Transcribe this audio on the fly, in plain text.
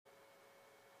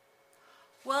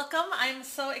Welcome. I'm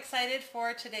so excited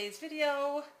for today's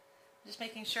video. Just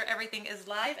making sure everything is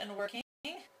live and working.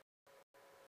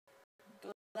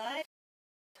 Go live.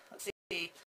 Let's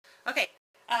see. Okay.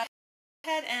 Go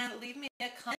ahead and leave me a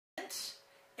comment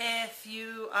if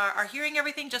you are hearing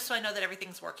everything, just so I know that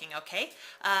everything's working, okay?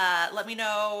 Let me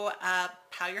know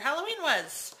how your Halloween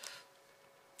was.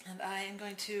 And I am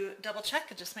going to double check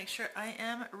and just make sure I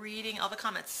am reading all the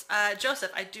comments.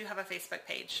 Joseph, I do have a Facebook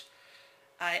page.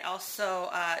 I also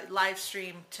live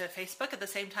stream to Facebook at the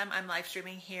same time I'm live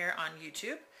streaming here on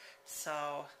YouTube.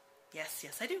 So yes,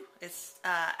 I do. It's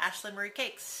Ashlee Marie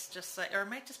Cakes, just like, or it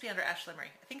might just be under Ashlee Marie.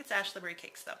 I think it's Ashlee Marie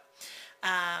Cakes though.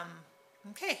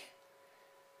 Okay,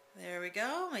 there we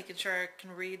go. Making sure I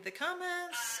can read the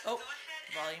comments. Oh,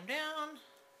 volume down.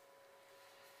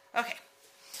 Okay.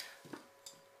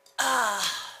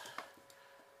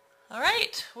 All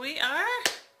right, we are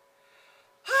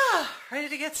ready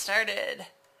to get started.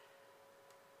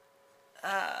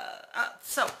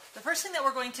 So the first thing that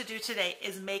we're going to do today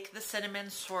is make the cinnamon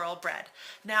swirl bread.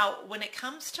 Now, when it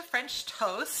comes to French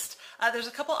toast, there's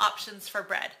a couple options for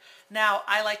bread. Now,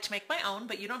 I like to make my own,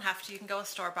 but you don't have to. You can go with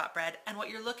store-bought bread. And what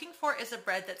you're looking for is a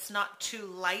bread that's not too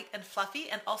light and fluffy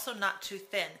and also not too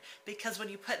thin, because when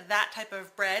you put that type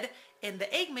of bread in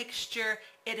the egg mixture,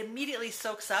 it immediately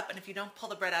soaks up, and if you don't pull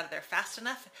the bread out of there fast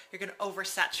enough, you're going to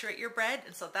oversaturate your bread,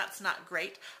 and so that's not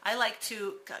great. I like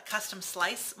to custom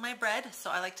slice my bread,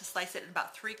 so I like to slice it in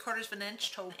about 3/4 of an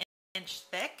inch to 1 inch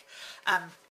thick.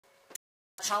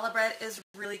 Challah bread is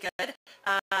really good.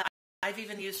 I've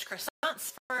even used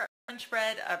croissants for French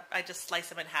bread. I just slice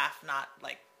them in half, not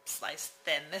like sliced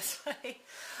thin this way.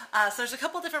 So there's a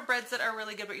couple different breads that are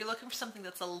really good, but you're looking for something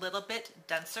that's a little bit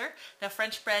denser. Now,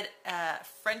 French bread,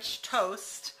 French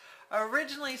toast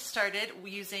originally started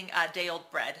using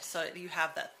day-old bread. So you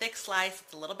have the thick slice,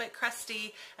 it's a little bit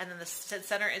crusty, and then the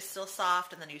center is still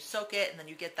soft, and then you soak it, and then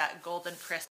you get that golden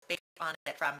crisp on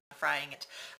it from frying it.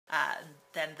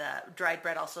 Then the dried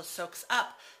bread also soaks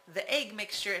up the egg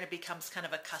mixture, and it becomes kind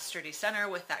of a custardy center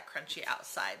with that crunchy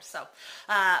outside. So,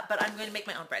 but I'm going to make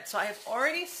my own bread. So I have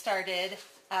already started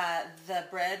the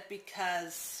bread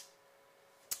because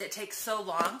it takes so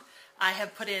long. I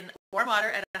have put in warm water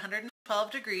at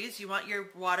 112 degrees. You want your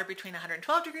water between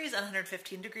 112 degrees and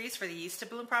 115 degrees for the yeast to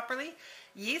bloom properly.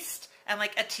 Yeast and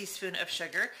like a teaspoon of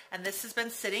sugar. And this has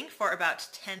been sitting for about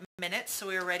 10 minutes, so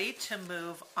we're ready to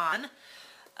move on.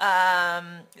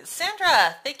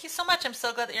 Sandra, thank you so much. I'm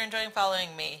so glad that you're enjoying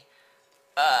following me.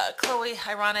 Chloe,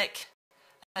 ironic,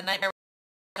 a nightmare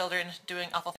with children doing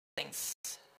awful things.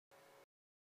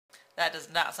 That does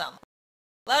not sound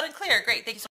loud and clear. Great,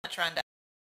 thank you so much, Rhonda.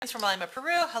 Thanks from Lima,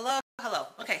 Peru. Hello.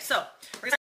 Okay, so we're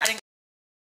going to start adding.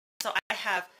 So I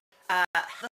have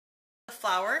the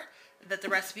flour that the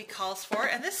recipe calls for,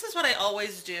 and this is what I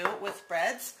always do with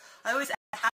breads. I always add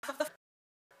half of the.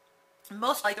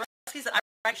 Most like the recipes that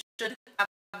I should have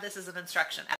this as an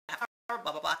instruction. Add half flour,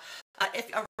 blah blah blah.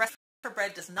 If a recipe for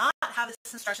bread does not have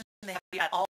this instruction, they have to add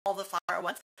all the flour at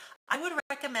once. I would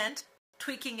recommend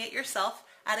tweaking it yourself,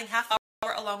 adding half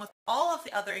flour along with all of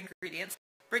the other ingredients.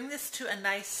 Bring this to a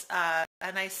nice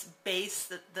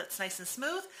base that's nice and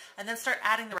smooth, and then start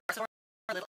adding the rest a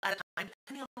little at a time,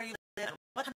 depending on where you live and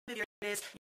what time of year it is.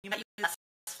 You might use less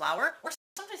flour, or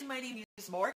sometimes you might even use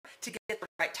more to get the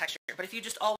right texture. But if you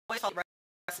just always follow the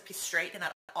recipe straight and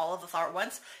add all of the flour at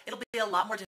once, it'll be a lot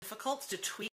more difficult to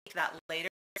tweak that later.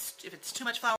 If it's too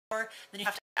much flour, then you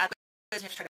have to add, you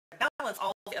have to try to balance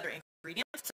all the other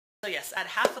ingredients. So yes, add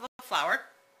half of the flour.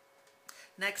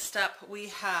 Next up, we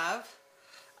have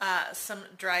some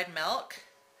dried milk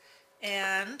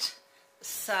and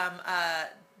some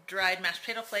dried mashed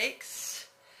potato flakes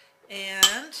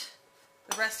and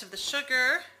the rest of the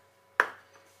sugar,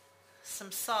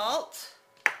 some salt,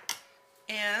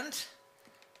 and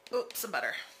some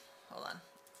butter. Hold on,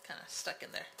 kind of stuck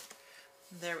in there.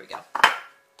 There we go.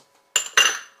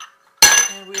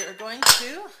 And we are going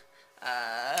to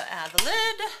add the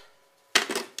lid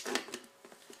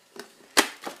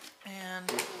and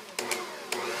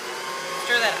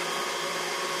stir that up.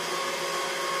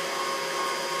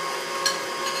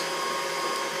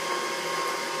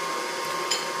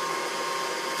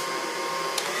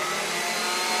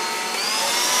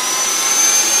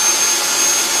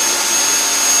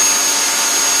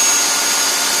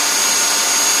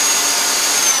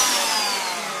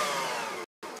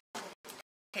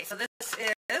 Okay, so this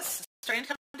is starting to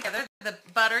come together. The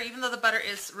butter, even though the butter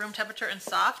is room temperature and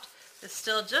soft, is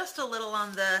still just a little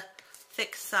on the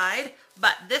thick side,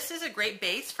 but this is a great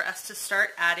base for us to start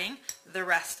adding the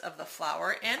rest of the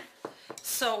flour in.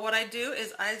 So what I do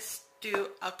is I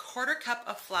do 1/4 cup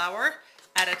of flour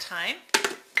at a time.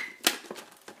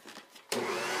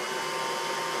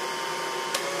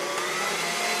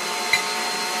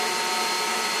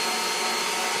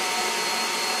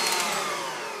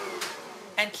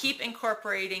 And keep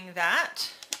incorporating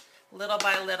that little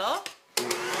by little.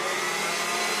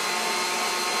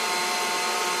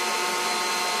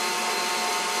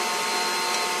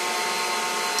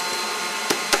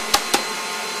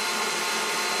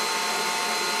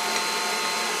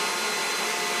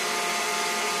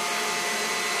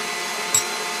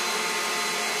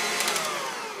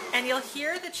 And you'll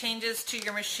hear the changes to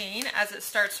your machine as it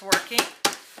starts working.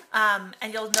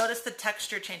 And you'll notice the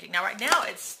texture changing. Now right now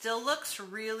it still looks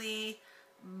really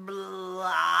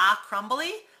blah,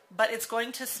 crumbly, but it's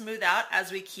going to smooth out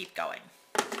as we keep going.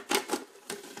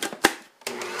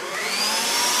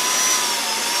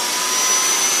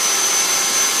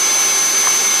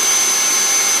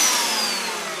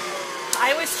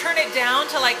 I always turn it down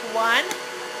to like 1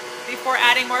 before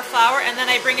adding more flour, and then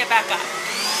I bring it back up.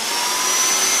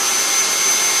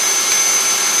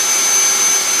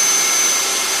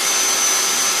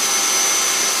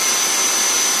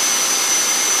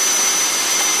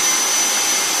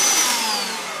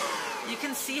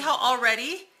 See how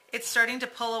already it's starting to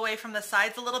pull away from the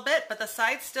sides a little bit, but the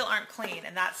sides still aren't clean,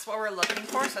 and that's what we're looking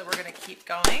for, so we're going to keep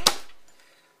going.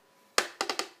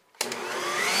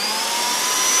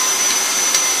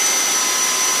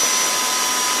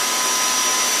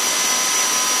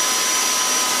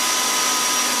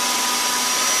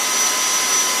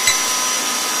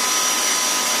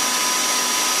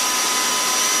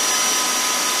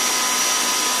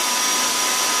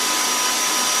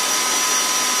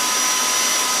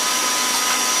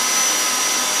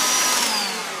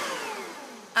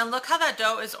 And look how that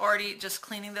dough is already just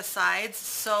cleaning the sides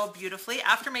so beautifully.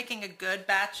 After making a good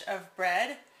batch of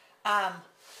bread, I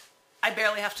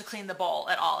barely have to clean the bowl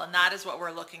at all, and that is what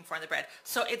we're looking for in the bread.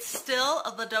 So it's still,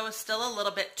 the dough is still a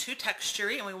little bit too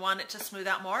textury, and we want it to smooth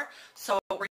out more. So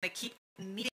we're going to keep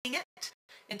kneading it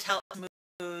until it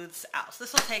smooths out. So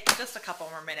this will take just a couple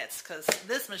more minutes, because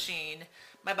this machine,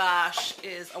 my gosh,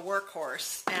 is a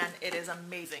workhorse, and it is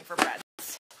amazing for bread.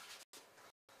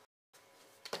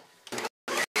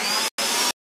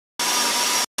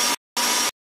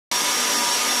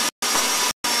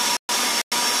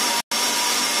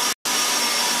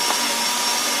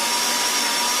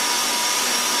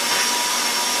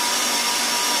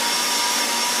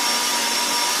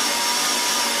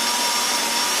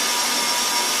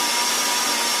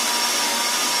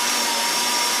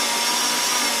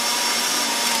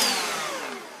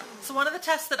 One of the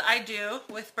tests that I do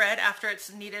with bread after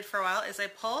it's kneaded for a while is I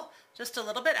pull just a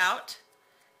little bit out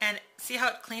and see how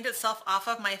it cleaned itself off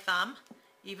of my thumb,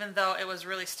 even though it was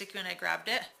really sticky when I grabbed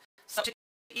it. So to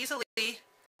easily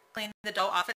clean the dough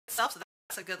off itself, so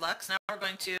that's a good luck. So now we're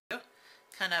going to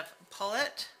kind of pull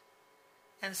it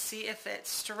and see if it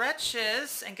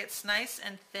stretches and gets nice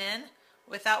and thin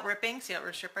without ripping. See how it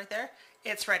ripped right there?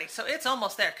 It's ready. So it's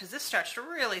almost there, because this stretched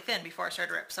really thin before it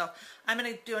started to rip. So I'm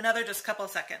going to do another just couple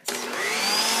of seconds.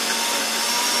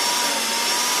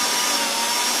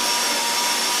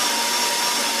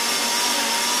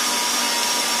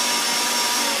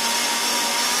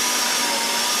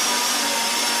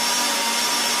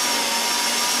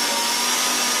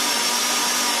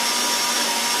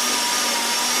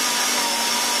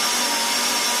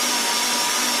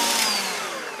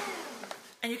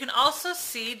 And you can also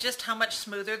see just how much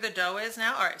smoother the dough is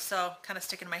now. All right, so kind of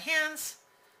stick it in my hands,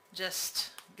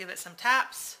 just give it some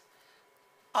taps,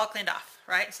 all cleaned off,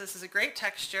 right? So this is a great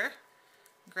texture.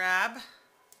 Grab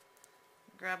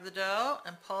the dough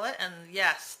and pull it, and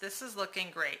yes, this is looking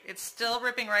great. It's still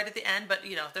ripping right at the end, but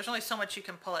you know, there's only so much you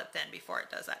can pull it thin before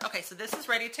it does that. Okay, so this is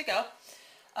ready to go.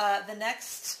 The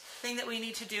next thing that we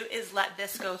need to do is let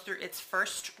this go through its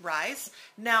first rise.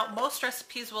 Now, most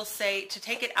recipes will say to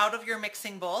take it out of your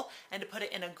mixing bowl and to put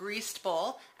it in a greased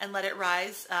bowl and let it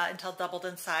rise until doubled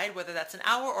inside, whether that's an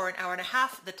hour or an hour and a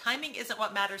half. The timing isn't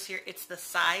what matters here, it's the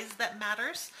size that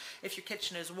matters. If your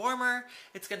kitchen is warmer,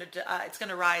 it's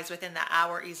gonna rise within that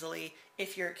hour easily.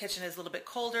 If your kitchen is a little bit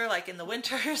colder, like in the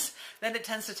winters, then it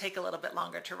tends to take a little bit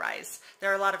longer to rise.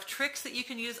 There are a lot of tricks that you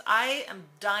can use. I am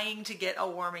dying to get a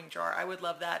warming jar. I would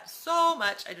love that so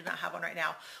much. I do not have one right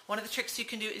now. One of the tricks you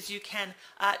can do is you can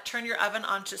turn your oven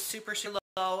on to super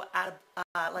low, add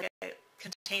like a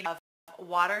container of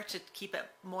water to keep it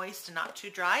moist and not too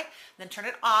dry. Then turn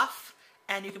it off,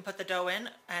 and you can put the dough in,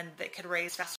 and it could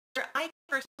raise faster. I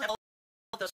personally have all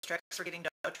those tricks for getting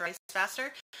dough to rise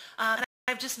faster. And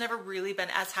I've just never really been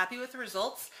as happy with the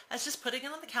results as just putting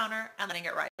it on the counter and letting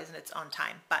it rise in its own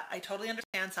time. But I totally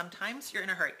understand sometimes you're in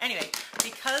a hurry. Anyway,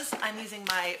 because I'm using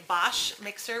my Bosch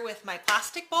mixer with my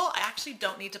plastic bowl, I actually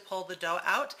don't need to pull the dough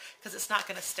out because it's not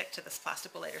going to stick to this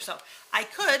plastic bowl later. So I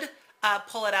could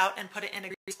pull it out and put it in a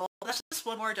grease bowl. That's just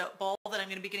one more bowl that I'm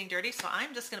going to be getting dirty. So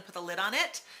I'm just going to put the lid on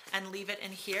it and leave it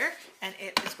in here, and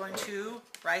it is going to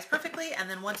rise perfectly. And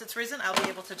then once it's risen, I'll be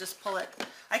able to just pull it.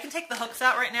 I can take the hooks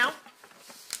out right now.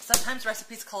 Sometimes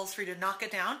recipes calls for you to knock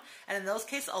it down, and in those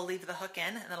cases I'll leave the hook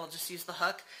in, and then I'll just use the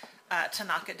hook to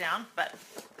knock it down. But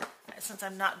since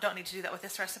don't need to do that with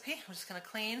this recipe, I'm just going to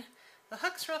clean the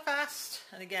hooks real fast.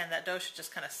 And again, that dough should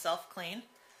just kind of self-clean.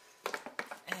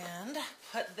 And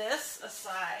put this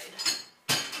aside.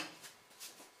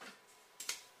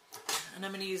 And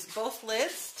I'm going to use both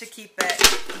lids to keep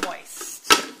it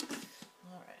moist.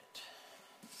 All right.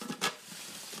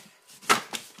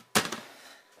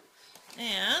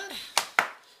 And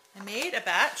I made a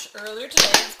batch earlier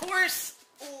today, of course.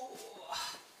 Ooh.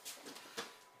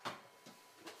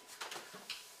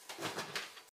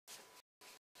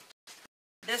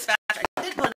 This batch I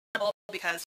did put in a bowl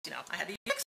because, you know, I had to use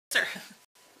a mixer.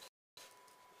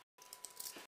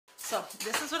 So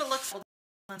this is what it looks like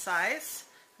in size.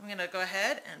 I'm going to go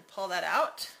ahead and pull that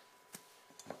out.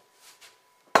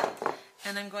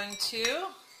 And I'm going to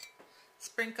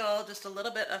sprinkle just a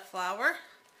little bit of flour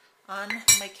on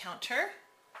my counter.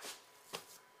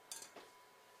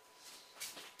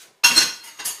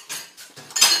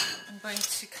 I'm going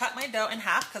to cut my dough in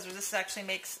half because this actually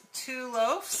makes 2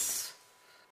 loaves.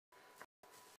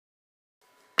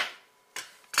 All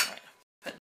right,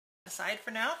 put it aside for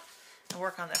now and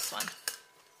work on this one.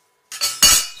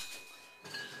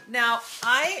 Now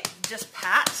I just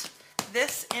pat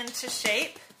this into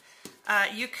shape.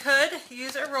 You could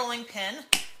use a rolling pin,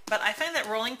 but I find that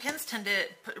rolling pins tend to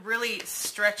really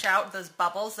stretch out those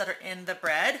bubbles that are in the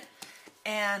bread,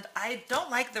 and I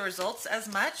don't like the results as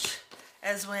much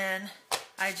as when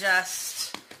I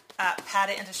just pat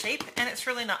it into shape, and it's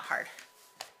really not hard,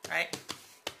 right?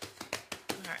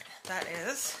 All right, that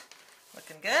is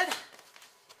looking good.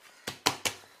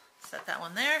 Set that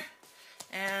one there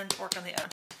and work on the other.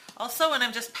 Also, when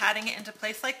I'm just patting it into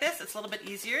place like this, it's a little bit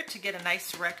easier to get a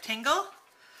nice rectangle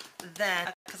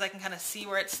than, because I can kind of see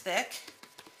where it's thick,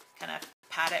 kind of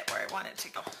pat it where I want it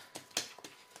to go.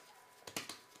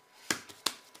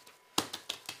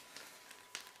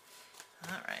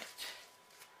 All right.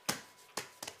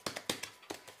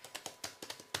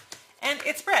 And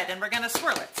it's bread, and we're going to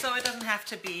swirl it, so it doesn't have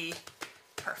to be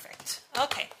perfect.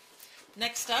 Okay,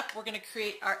 next up, we're going to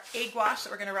create our egg wash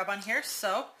that we're going to rub on here.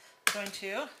 So I'm going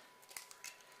to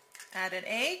add an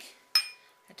egg,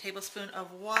 a tablespoon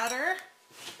of water,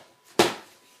 and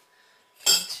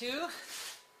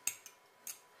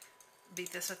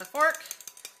beat this with a fork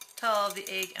till the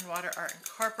egg and water are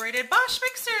incorporated. Bosch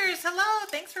mixers, hello,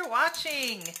 thanks for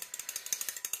watching.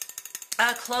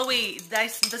 Chloe, the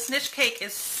snitch cake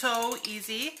is so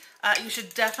easy. You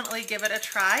should definitely give it a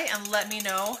try and let me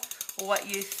know what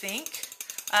you think.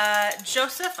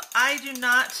 Joseph, I do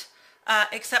not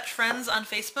accept friends on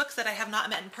Facebook that I have not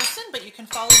met in person, but you can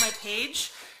follow my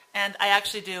page, and I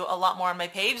actually do a lot more on my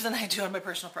page than I do on my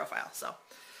personal profile. So,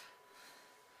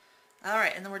 all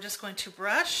right, and then we're just going to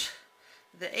brush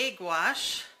the egg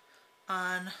wash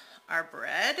on our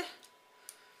bread,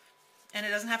 and it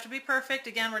doesn't have to be perfect.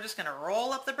 Again, we're just going to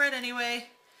roll up the bread anyway.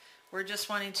 We're just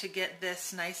wanting to get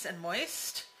this nice and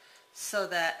moist so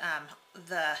that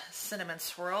the cinnamon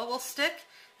swirl will stick.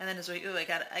 And then as we, ooh, I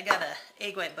got a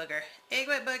egg white booger. Egg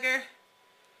white booger.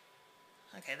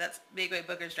 Okay, that's egg white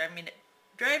booger's driving me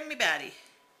batty.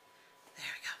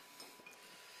 There we go.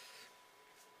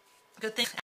 Good thing.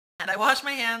 And I washed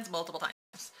my hands multiple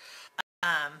times.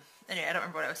 Anyway, I don't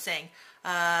remember what I was saying.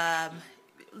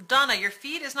 Donna, your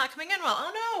feed is not coming in well.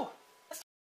 Oh no, that's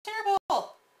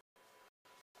terrible.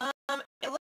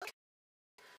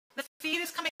 The feed is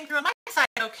coming through on my side.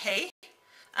 Okay.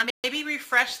 Maybe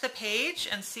refresh the page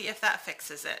and see if that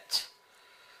fixes it.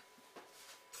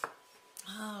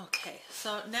 Okay,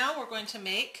 so now we're going to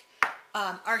make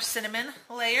our cinnamon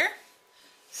layer.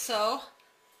 So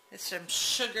it's some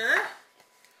sugar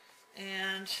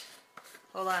and,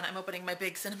 hold on, I'm opening my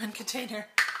big cinnamon container.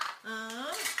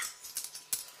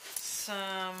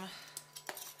 Some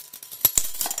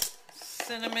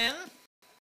cinnamon.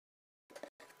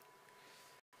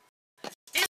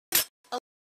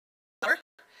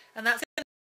 And that's going to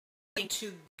be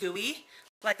too gooey,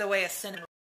 like the way a cinnamon.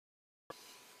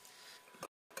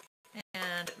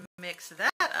 And mix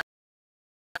that up.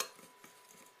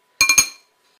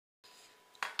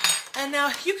 And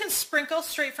now you can sprinkle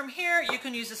straight from here. You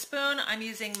can use a spoon. I'm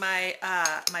using my,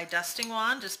 my dusting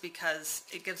wand just because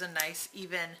it gives a nice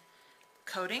even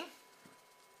coating.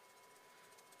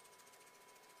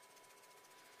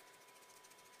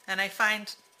 And I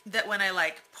find that when I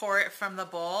like pour it from the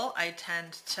bowl, I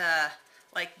tend to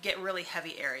like get really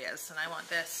heavy areas, and I want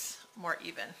this more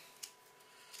even.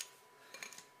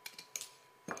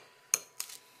 I'll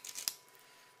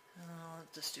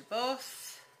just do both.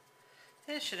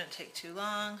 It shouldn't take too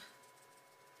long.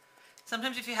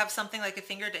 Sometimes if you have something like a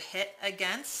finger to hit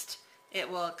against, it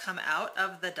will come out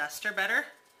of the duster better.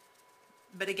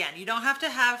 But again, you don't have to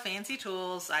have fancy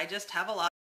tools. I just have a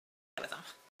lot with them.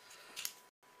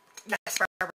 Yes,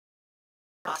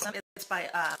 awesome. It's by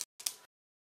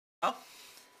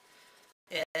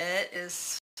it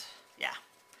is, yeah.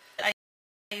 I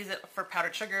use it for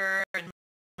powdered sugar and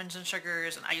and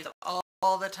sugars, and I use it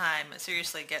all the time. It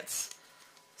seriously gets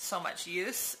so much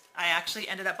use. I actually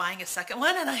ended up buying a second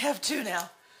one, and I have two now.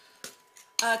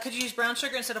 Could you use brown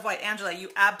sugar instead of white? Angela,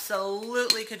 you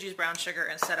absolutely could use brown sugar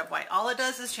instead of white. All it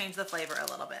does is change the flavor a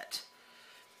little bit.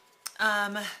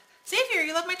 Xavier,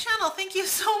 you love my channel. Thank you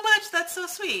so much. That's so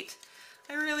sweet.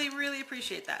 I really, really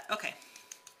appreciate that. Okay.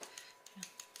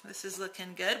 This is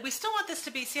looking good. We still want this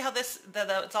to be, see how this,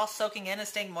 it's all soaking in and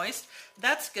staying moist?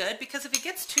 That's good, because if it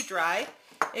gets too dry,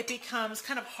 it becomes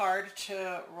kind of hard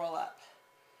to roll up.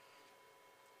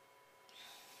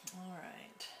 All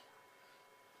right.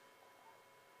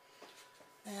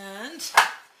 And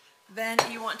then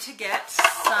you want to get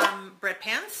some bread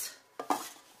pans.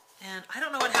 And I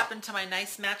don't know what happened to my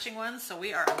nice matching ones, so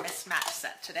we are a mismatch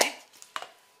set today.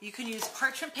 You can use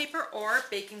parchment paper or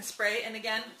baking spray, and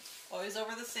again, always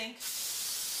over the sink.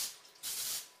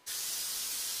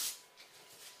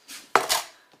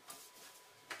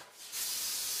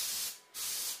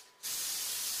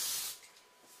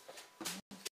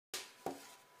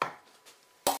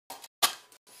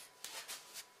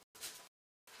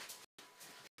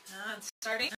 And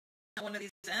starting at one of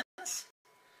these ends,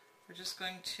 we're just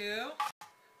going to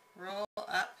roll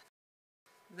up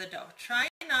the dough. Try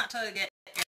not to get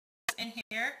in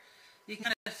here. You can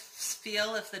kind of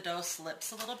feel if the dough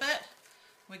slips a little bit.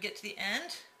 When we get to the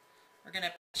end, we're going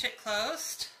to push it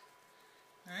closed,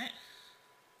 all right,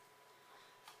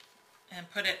 and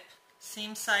put it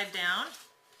seam side down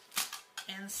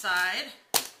inside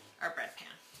our bread pan.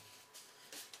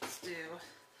 Let's do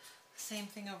the same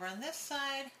thing over on this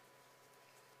side.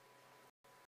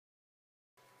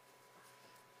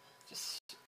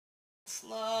 Just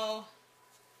slow.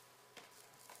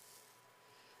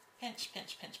 Pinch,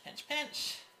 pinch, pinch, pinch,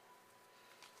 pinch.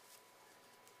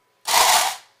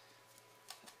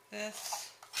 This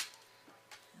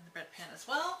in the bread pan as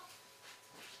well.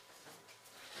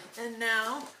 And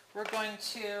now we're going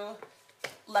to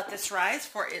let this rise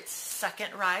for its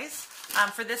second rise.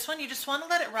 For this one, you just want to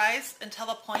let it rise until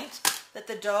the point that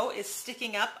the dough is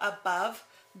sticking up above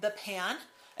the pan.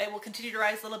 It will continue to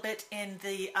rise a little bit in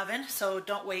the oven, so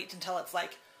don't wait until it's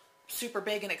like super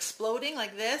big and exploding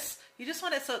like this. You just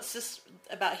want it so it's just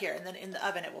about here, and then in the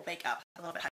oven it will bake up a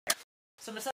little bit higher.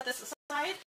 So I'm going to set this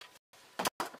aside,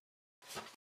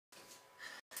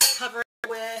 cover it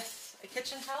with a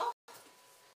kitchen towel,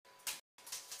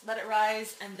 let it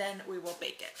rise, and then we will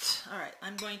bake it. All right,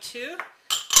 I'm going to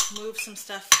move some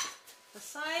stuff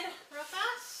aside real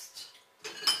fast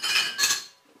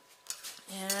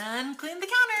and clean the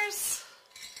counters.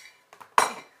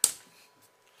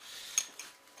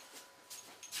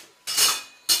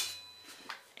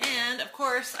 And of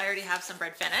course, I already have some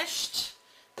bread finished,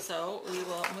 so we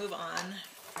will move on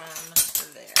from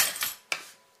there.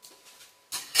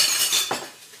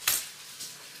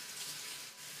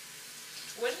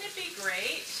 Wouldn't it be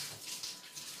great?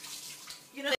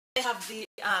 You know, they have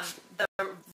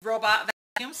the robot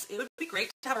vacuums. It would be great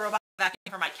to have a robot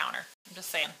vacuum for my counter. I'm just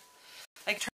saying.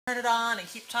 I can turn it on and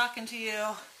keep talking to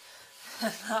you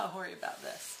and not worry about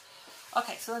this.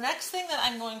 Okay, so the next thing that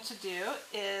I'm going to do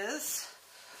is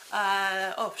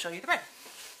show you the bread.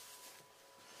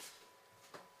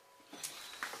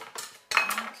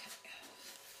 Okay.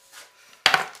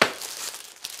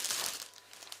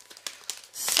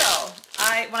 So,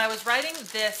 when I was writing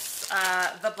this,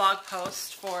 the blog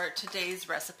post for today's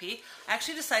recipe, I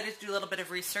actually decided to do a little bit of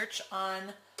research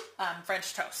on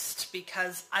French toast,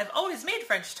 because I've always made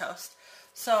French toast.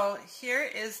 So here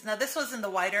is, now this was in the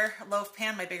wider loaf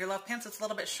pan, my bigger loaf pan, so it's a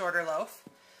little bit shorter loaf.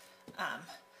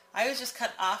 I always just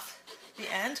cut off the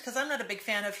end because I'm not a big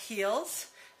fan of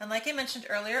heels. And like I mentioned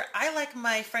earlier, I like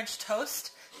my French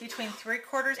toast between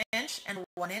 3/4 inch and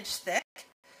 1 inch thick.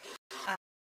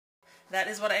 that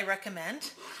is what I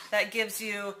recommend. That gives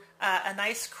you a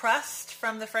nice crust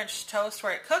from the French toast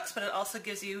where it cooks, but it also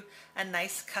gives you a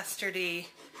nice custardy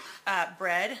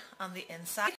bread on the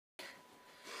inside.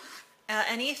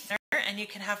 Any thinner, and you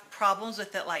can have problems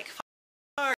with it like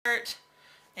fart,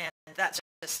 and that's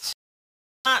just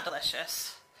not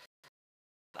delicious.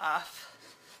 Off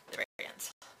the very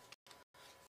ends.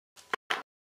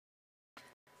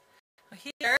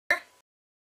 Here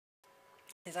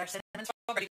is our cinnamon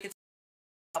roll. You can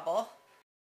bubble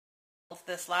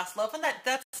this last loaf, and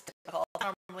that's typical.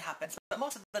 That normally happens, but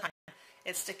most of the time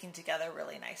it's sticking together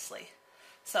really nicely.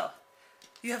 So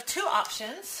you have two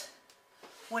options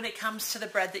when it comes to the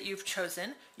bread that you've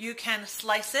chosen. You can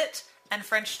slice it and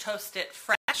French toast it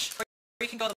fresh, or you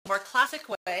can go the more classic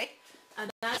way,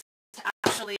 and that's to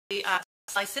actually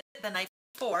slice it the night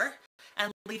before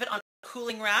and leave it on a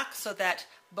cooling rack so that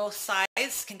both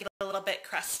sides can get a little bit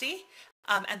crusty,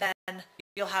 and then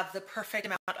you'll have the perfect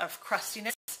amount of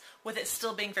crustiness with it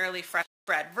still being fairly fresh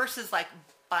bread, versus like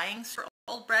buying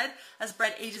old bread. As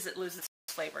bread ages, it loses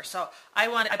its flavor. So I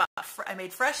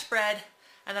made fresh bread,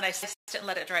 and then I sliced it and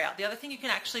let it dry out. The other thing you can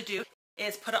actually do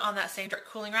is put it on that same direct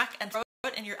cooling rack and throw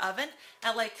it in your oven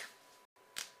at like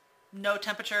no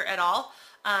temperature at all.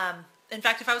 In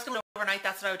fact, if I was going to do it overnight,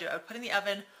 that's what I would do. I would put it in the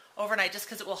oven overnight just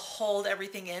because it will hold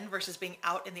everything in versus being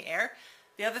out in the air.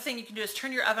 The other thing you can do is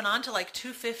turn your oven on to like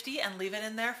 250 and leave it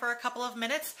in there for a couple of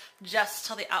minutes just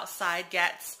till the outside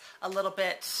gets a little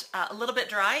bit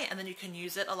dry, and then you can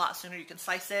use it a lot sooner. You can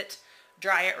slice it,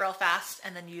 dry it real fast,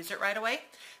 and then use it right away.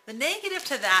 The negative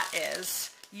to that is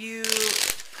you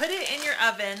put it in your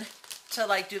oven to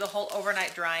like do the whole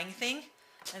overnight drying thing,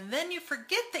 and then you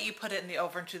forget that you put it in the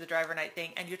oven to the dry overnight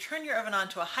thing, and you turn your oven on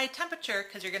to a high temperature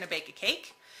because you're going to bake a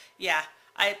cake. Yeah,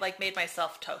 I like made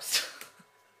myself toast.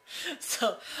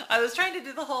 So I was trying to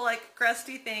do the whole like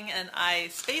crusty thing, and I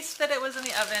spaced that it was in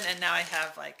the oven, and now I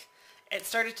have like, it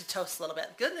started to toast a little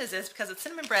bit. Good news is, because it's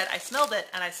cinnamon bread, I smelled it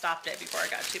and I stopped it before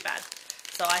it got too bad.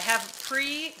 So I have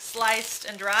pre-sliced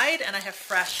and dried, and I have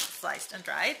fresh sliced and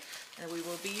dried, and we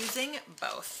will be using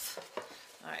both.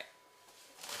 All right.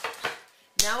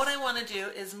 Now what I want to do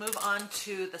is move on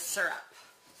to the syrup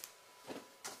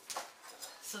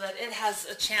so that it has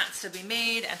a chance to be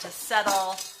made and to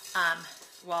settle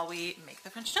while we make the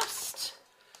French toast.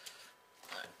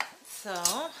 Right.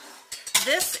 So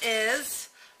this is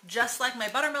just like my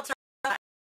buttermilk syrup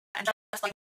and just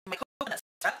like my coconut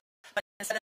syrup, but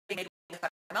instead of being made with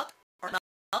buttermilk or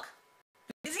milk,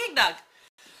 I'm using eggnog.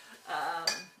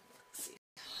 Let's see.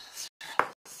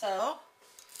 So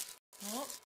we'll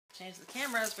change the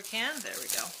camera as we can. There we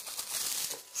go.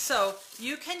 So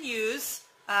you can use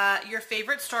your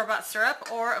favorite store-bought syrup,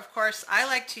 or of course I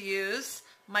like to use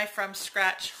my from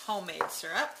scratch homemade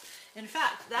syrup. In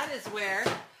fact, that is where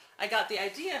I got the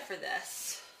idea for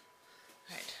this.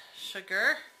 All right,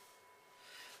 sugar.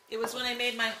 It was when I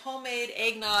made my homemade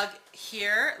eggnog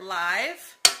here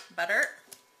live. Butter.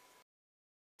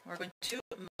 We're going to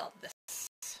melt this.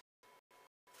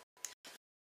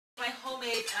 My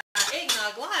homemade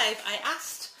eggnog live, I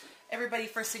asked everybody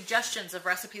for suggestions of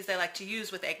recipes they like to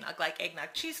use with eggnog, like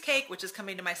eggnog cheesecake, which is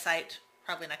coming to my site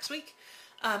probably next week,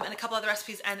 and a couple other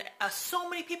recipes, and so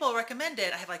many people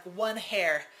recommended. I have like one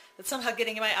hair that's somehow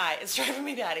getting in my eye. It's driving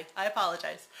me batty. I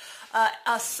apologize.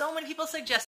 So many people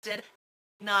suggested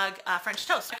eggnog French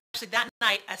toast. Actually, that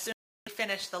night, as soon as we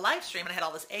finished the live stream and I had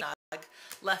all this eggnog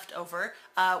left over,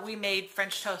 we made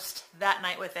French toast that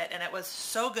night with it, and it was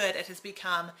so good. It has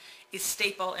become a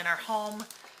staple in our home.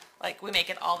 Like, we make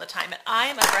it all the time. And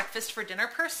I'm a breakfast for dinner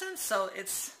person, so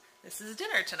this is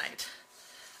dinner tonight.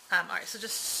 All right, so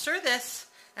just stir this,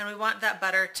 and we want that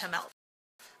butter to melt.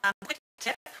 Quick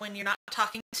tip, when you're not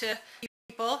talking to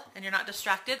people and you're not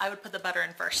distracted, I would put the butter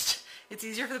in first. It's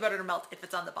easier for the butter to melt if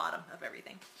it's on the bottom of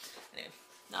everything. Anyway,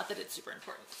 not that it's super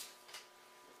important.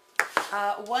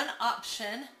 One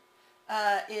option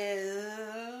is,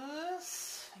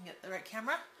 if I can get the right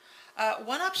camera.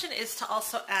 One option is to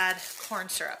also add corn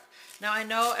syrup. Now I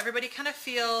know everybody kind of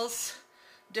feels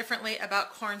differently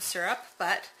about corn syrup,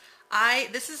 but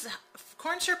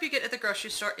corn syrup you get at the grocery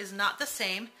store is not the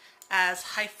same as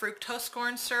high fructose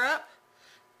corn syrup.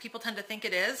 People tend to think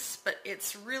it is, but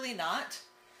it's really not.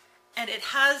 And it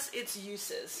has its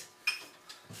uses.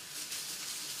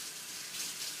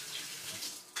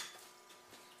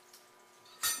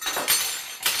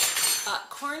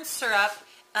 Corn syrup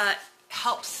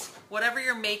helps whatever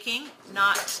you're making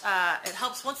not, it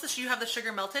helps once you have the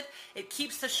sugar melted, it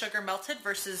keeps the sugar melted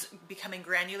versus becoming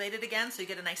granulated again, so you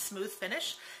get a nice smooth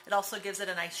finish. It also gives it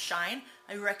a nice shine.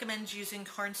 I recommend using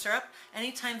corn syrup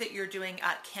anytime that you're doing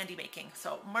candy making.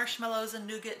 So marshmallows and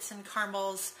nougats and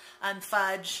caramels and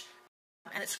fudge,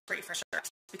 and it's great for syrup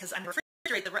because I'm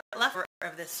refrigerate the leftover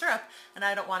of this syrup, and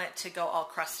I don't want it to go all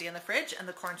crusty in the fridge, and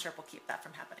the corn syrup will keep that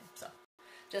from happening. So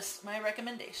just my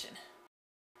recommendation.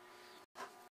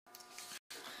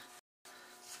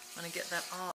 I'm going to get that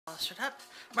all stirred up.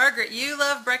 Margaret, you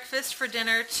love breakfast for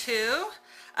dinner too?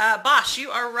 Bosh,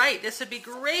 you are right. This would be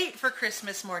great for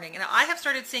Christmas morning. And I have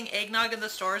started seeing eggnog in the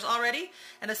stores already.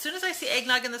 And as soon as I see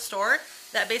eggnog in the store,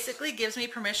 that basically gives me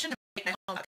permission to make my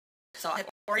home. So I've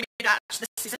already made a batch this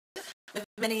season with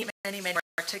many, many, many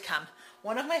more to come.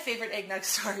 One of my favorite eggnog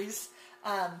stories,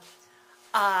 2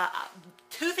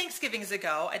 Thanksgivings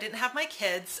ago, I didn't have my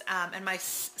kids, and my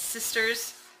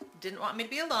sisters didn't want me to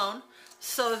be alone,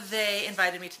 so they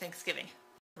invited me to Thanksgiving.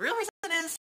 The real reason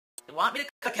is they want me to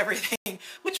cook everything,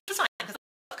 which was fine because I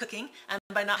love cooking, and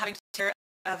by not having to take care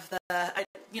of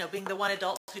being the one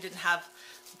adult who didn't have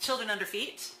children under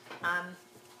feet,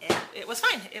 it was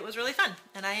fine. It was really fun,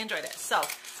 and I enjoyed it. So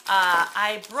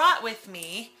I brought with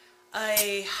me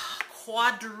a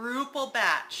quadruple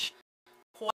batch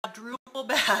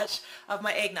of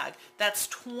my eggnog. That's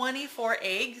 24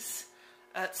 eggs.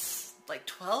 That's like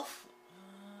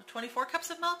 24 cups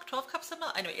of milk, 12 cups of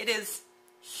milk. Anyway, it is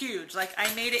huge. Like,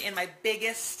 I made it in my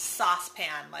biggest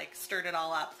saucepan, like stirred it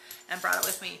all up and brought it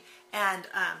with me. And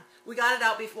we got it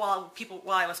out while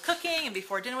I was cooking and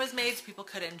before dinner was made so people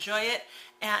could enjoy it.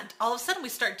 And all of a sudden we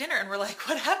start dinner and we're like,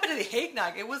 what happened to the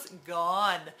eggnog? It was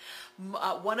gone.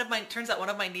 Turns out one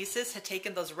of my nieces had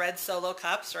taken those red Solo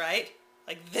cups, right?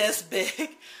 Like this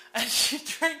big, and she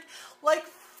drank like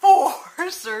 4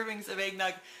 servings of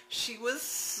eggnog. She was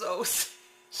so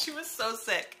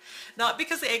sick. Not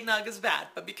because the eggnog is bad,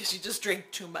 but because she just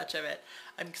drank too much of it.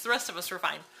 I mean, because the rest of us were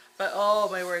fine. But oh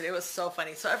my word, it was so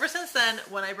funny. So ever since then,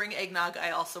 when I bring eggnog,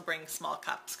 I also bring small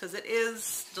cups because it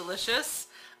is delicious,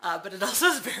 but it also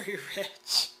is very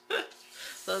rich.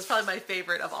 So it's probably my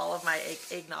favorite of all of my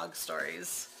eggnog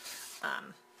stories.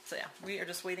 So yeah, we are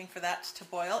just waiting for that to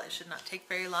boil. It should not take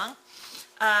very long.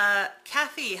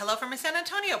 Kathy, hello from San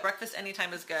Antonio. Breakfast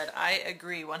anytime is good. I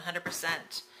agree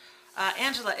 100%.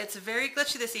 Angela, it's very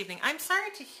glitchy this evening. I'm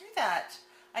sorry to hear that.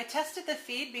 I tested the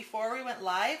feed before we went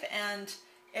live and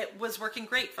it was working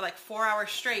great for like 4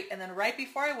 hours straight. And then right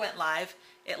before I went live,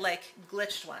 it like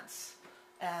glitched once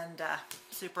and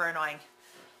super annoying.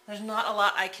 There's not a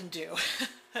lot I can do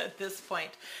at this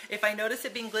point. If I notice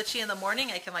it being glitchy in the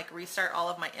morning, I can like restart all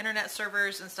of my internet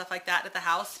servers and stuff like that at the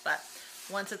house. But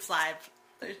once it's live,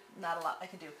 there's not a lot I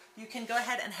can do. You can go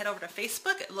ahead and head over to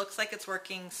Facebook. It looks like it's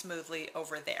working smoothly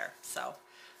over there. So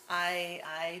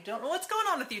I don't know what's going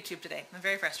on with YouTube today. I'm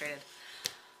very frustrated.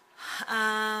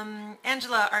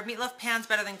 Angela, are meatloaf pans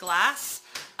better than glass?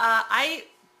 I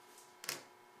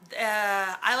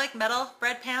like metal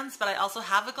bread pans, but I also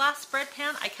have a glass bread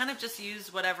pan. I kind of just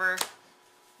use whatever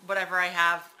I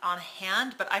have on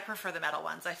hand, but I prefer the metal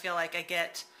ones. I feel like I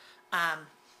get a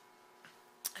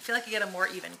more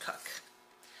even cook.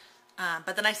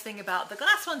 But the nice thing about the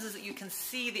glass ones is that you can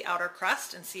see the outer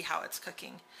crust and see how it's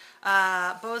cooking.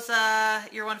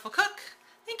 Boza, you're a wonderful cook.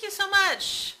 Thank you so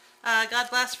much. God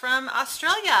bless from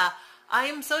Australia. I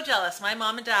am so jealous. My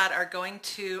mom and dad are going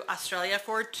to Australia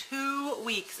for 2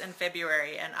 weeks in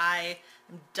February, and I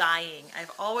am dying.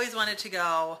 I've always wanted to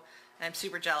go, and I'm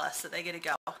super jealous that they get to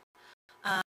go.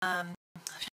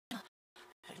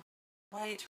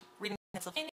 White, reading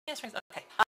Pennsylvania Springs. Okay.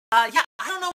 Yeah, I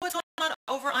don't know what's going on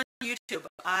over on YouTube.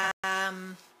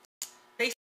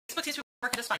 Facebook seems to be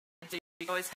working just fine. So you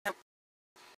always have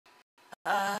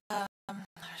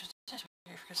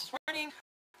Christmas morning.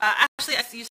 Ashlee, I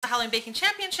used the Halloween Baking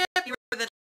Championship. You were the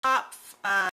top.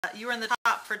 You were in the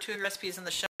top for 2 of your recipes in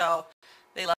the show.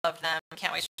 They loved them.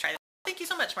 Can't wait to try them. Thank you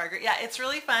so much, Margaret. Yeah, it's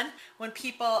really fun when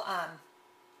people.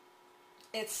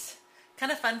 It's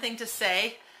kind of fun thing to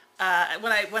say.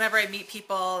 Whenever I meet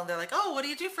people and they're like, "Oh, what do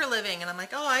you do for a living?" And I'm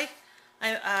like, "Oh,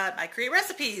 I create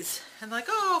recipes." And they're like,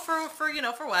 "Oh, for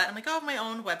what?" I'm like, "Oh, my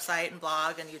own website and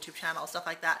blog and YouTube channel, stuff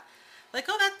like that." Like,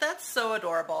 "Oh, that's so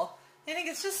adorable." I think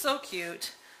it's just so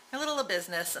cute. My little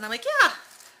business. And I'm like, "Yeah."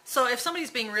 So if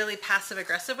somebody's being really passive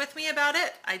aggressive with me about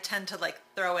it, I tend to like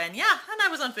throw in, "Yeah, and I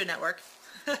was on Food Network."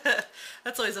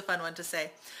 That's always a fun one to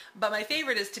say. But my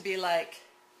favorite is to be like,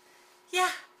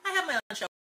 "Yeah, I have my own show."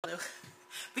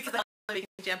 Because the Baking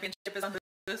Championship is on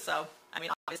Hulu, so I mean,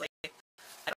 obviously, I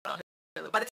don't know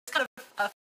Hulu, but it's kind of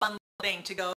a fun thing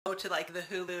to go to like the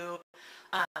Hulu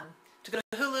to go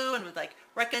to Hulu and with like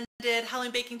recommended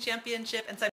Halloween Baking Championship,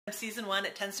 and sometimes season 1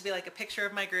 it tends to be like a picture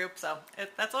of my group, so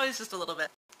that's always just a little bit,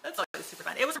 that's always super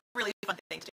fun. It was a really fun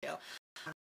thing to do.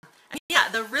 And yeah,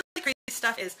 the really crazy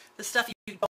stuff is the stuff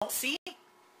you don't see,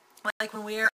 like when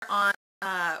we're on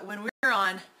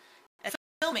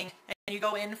filming and you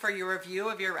go in for your review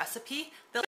of your recipe,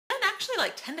 they'll spend actually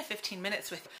like 10 to 15 minutes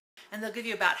with you, and they'll give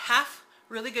you about half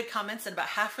really good comments and about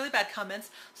half really bad comments,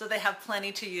 so they have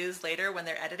plenty to use later when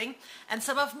they're editing. And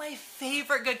some of my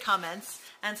favorite good comments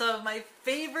and some of my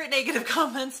favorite negative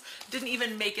comments didn't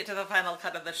even make it to the final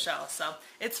cut of the show. So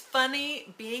it's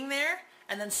funny being there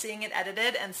and then seeing it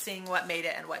edited and seeing what made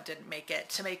it and what didn't make it,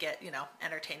 to make it, you know,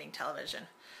 entertaining television.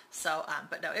 So,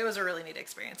 but no, it was a really neat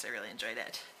experience. I really enjoyed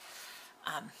it.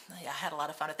 Yeah, I had a lot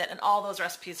of fun with it, and all those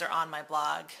recipes are on my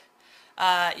blog.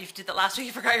 You did that last week.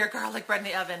 You forgot your garlic bread in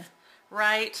the oven.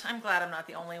 Right? I'm glad I'm not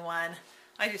the only one.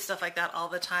 I do stuff like that all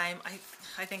the time.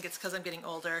 I think it's because I'm getting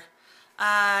older.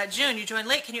 June, you joined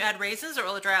late. Can you add raisins or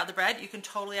will it dry out the bread? You can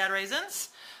totally add raisins.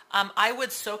 I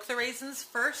would soak the raisins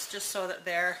first just so that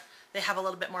they have a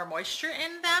little bit more moisture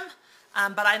in them.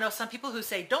 But I know some people who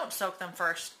say don't soak them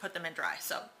first, put them in dry.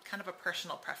 So kind of a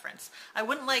personal preference. I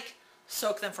wouldn't like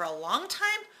soak them for a long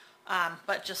time,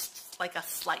 but just like a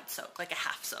slight soak, like a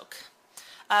half soak.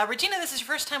 Regina, this is your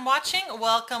first time watching.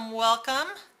 Welcome, welcome.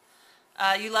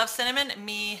 You love cinnamon?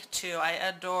 Me too. I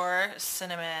adore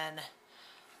cinnamon.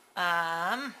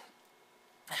 Okay,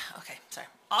 sorry.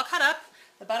 All cut up.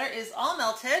 The butter is all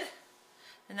melted.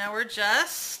 And now we're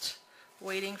just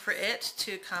waiting for it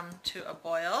to come to a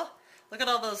boil. Look at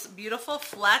all those beautiful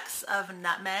flecks of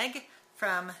nutmeg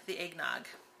from the eggnog.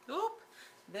 Oop,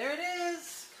 there it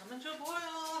is, coming to a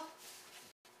boil.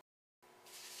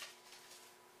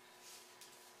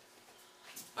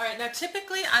 All right, now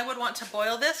typically I would want to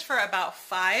boil this for about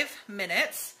 5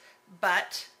 minutes,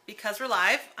 but because we're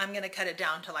live, I'm gonna cut it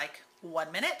down to like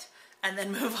 1 minute and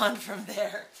then move on from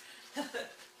there,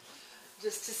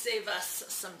 just to save us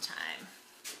some time.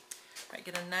 All right,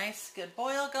 get a nice good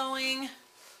boil going.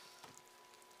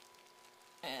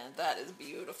 And that is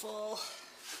beautiful.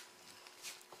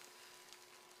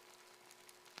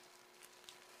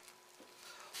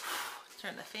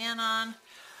 Turn the fan on.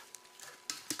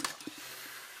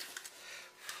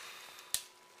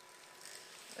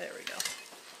 There we go.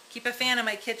 Keep a fan in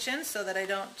my kitchen so that I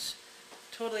don't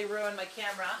totally ruin my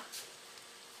camera.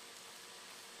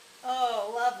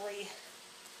 Oh, lovely.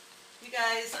 You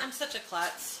guys, I'm such a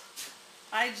klutz.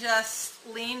 I just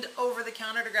leaned over the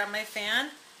counter to grab my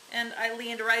fan, and I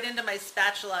leaned right into my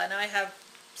spatula, and I have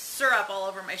syrup all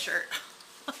over my shirt.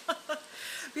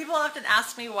 People often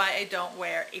ask me why I don't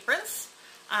wear aprons.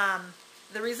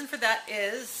 The reason for that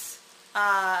is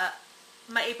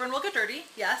my apron will get dirty,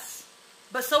 yes,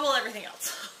 but so will everything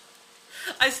else.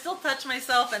 I still touch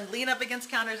myself and lean up against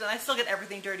counters, and I still get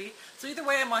everything dirty. So either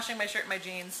way I'm washing my shirt and my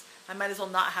jeans, I might as well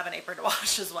not have an apron to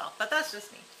wash as well. But that's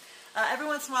just me. Every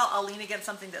once in a while I'll lean against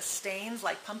something that stains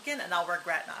like pumpkin, and I'll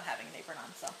regret not having an apron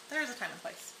on. So there's a time and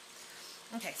place.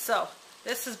 Okay, so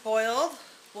this is boiled.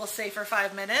 We'll say for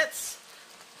 5 minutes.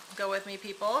 Go with me,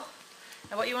 people.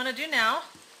 And what you want to do now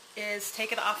is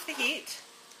take it off the heat.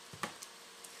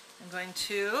 I'm going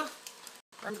to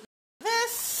remove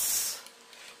this.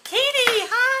 Katie,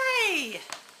 hi!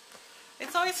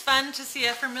 It's always fun to see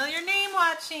a familiar name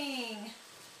watching.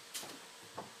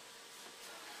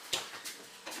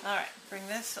 All right, bring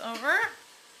this over.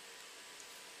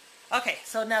 Okay,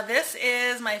 so now this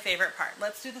is my favorite part.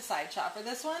 Let's do the side chop for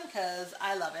this one because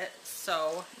I love it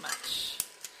so much.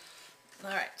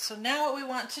 All right, so now what we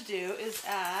want to do is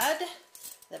add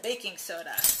the baking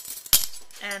soda.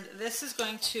 And this is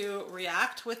going to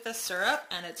react with the syrup,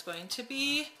 and it's going to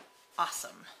be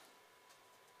awesome.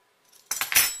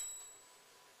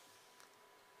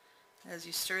 As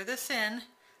you stir this in,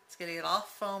 it's going to get all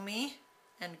foamy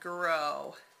and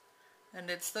grow. And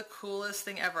it's the coolest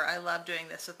thing ever. I love doing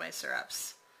this with my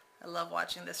syrups. I love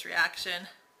watching this reaction.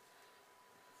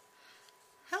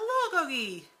 Hello,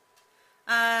 Gogi.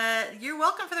 You're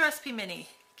welcome for the recipe mini.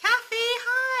 Kathy,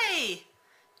 hi. You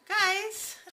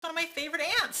guys, that's one of my favorite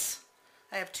ants.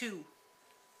 I have 2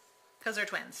 because they're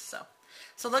twins.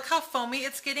 So look how foamy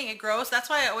it's getting. It grows. That's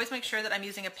why I always make sure that I'm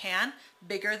using a pan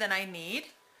bigger than I need,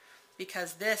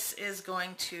 because this is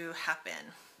going to happen.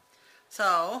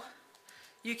 So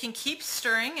you can keep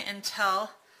stirring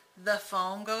until the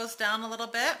foam goes down a little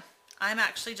bit. I'm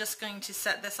actually just going to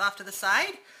set this off to the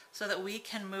side so that we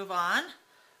can move on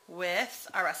with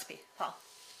our recipe.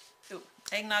 Ooh,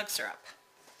 eggnog syrup.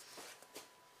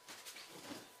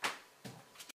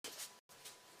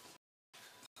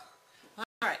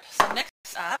 All right, so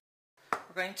next up,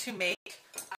 we're going to make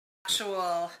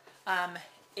actual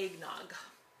eggnog.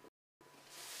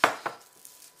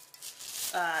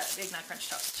 Eggnog French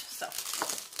toast. So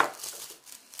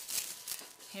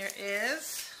here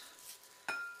is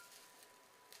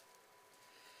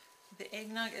the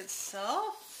eggnog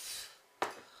itself.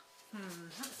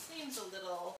 That seems a little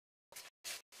low.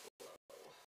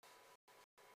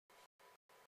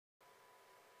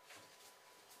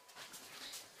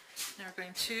 Now we're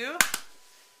going to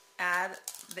add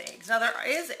the eggs. Now there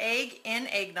is egg in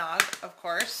eggnog, of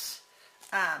course,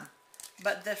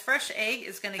 but the fresh egg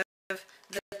is going to give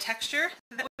the texture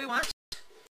that we want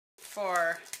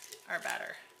for our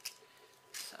batter.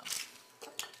 So,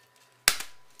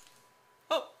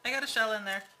 oh, I got a shell in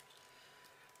there.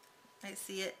 I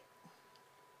see it.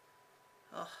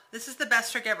 Oh, this is the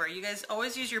best trick ever. You guys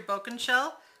always use your Boken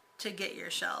shell to get your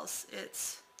shells.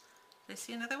 It's, did I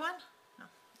see another one? No.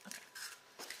 Okay.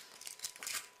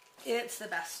 It's the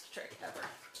best trick ever.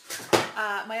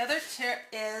 My other tip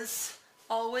is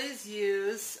always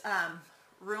use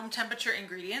room temperature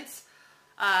ingredients,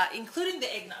 including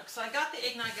the eggnog. So I got the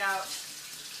eggnog out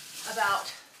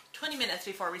about 20 minutes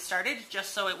before we started,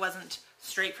 just so it wasn't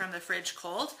straight from the fridge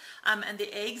cold. And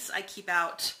the eggs I keep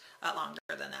out longer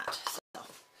than that. So,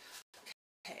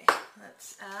 okay,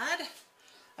 let's add.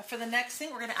 For the next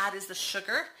thing we're going to add is the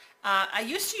sugar. I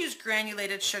used to use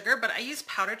granulated sugar, but I use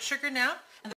powdered sugar now.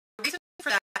 And the reason for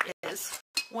that is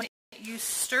when you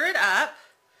stir it up,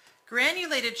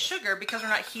 granulated sugar, because we're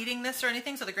not heating this or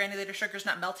anything, so the granulated sugar is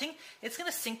not melting, it's going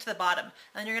to sink to the bottom.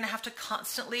 And you're going to have to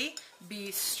constantly be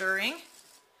stirring.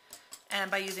 And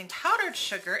by using powdered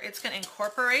sugar, it's going to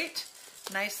incorporate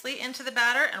nicely into the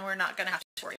batter, and we're not going to have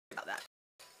to worry about that.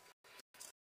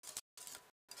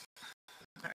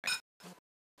 All right.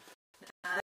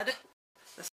 Add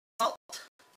the salt.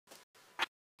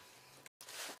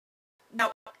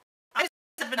 Now, I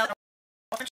said vanilla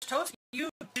French toast. You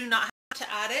do not have to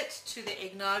add it to the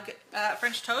eggnog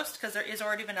French toast because there is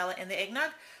already vanilla in the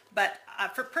eggnog. But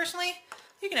for personally,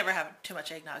 you can never have too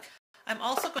much eggnog. I'm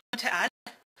also going to add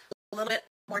a little bit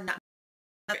more nutmeg.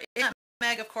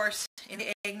 Nutmeg, of course, in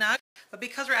the eggnog, but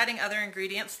because we're adding other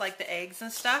ingredients like the eggs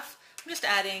and stuff, I'm just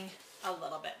adding a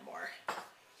little bit more.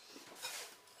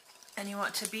 And you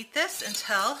want to beat this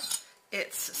until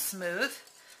it's smooth.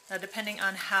 Now, depending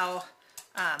on how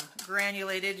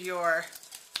granulated your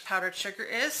powdered sugar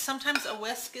is, sometimes a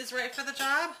whisk is right for the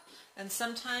job, and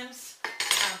sometimes a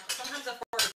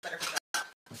fork is better for that.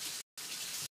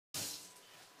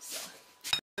 So,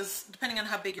 depending on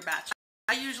how big your batch.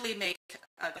 I usually make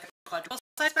a quadruple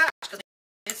size batch because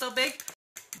it's so big,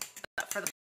 but for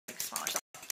the smaller stuff.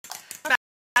 If the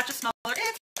batch is smaller,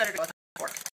 it's better to go with a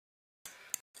fork.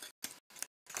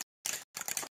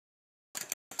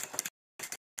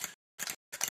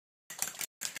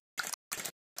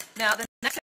 Now the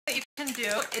next thing that you can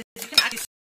do is you can actually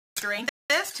strain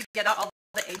this to get out all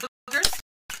the egg boogers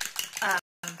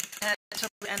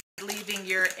and leaving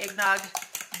your eggnog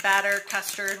batter,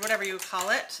 custard, whatever you call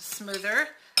it, smoother.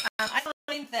 I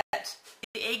find that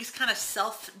the eggs kind of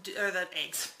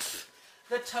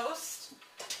the toast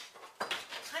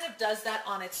kind of does that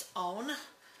on its own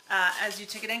as you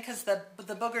take it in, because the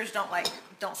boogers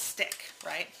don't stick,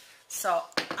 right? So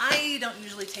I don't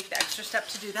usually take the extra step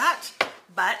to do that,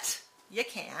 but you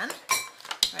can.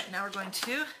 All right, now we're going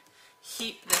to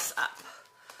heat this up.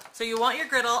 So you want your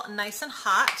griddle nice and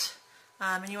hot.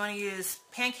 And you want to use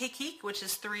pancake heat, which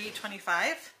is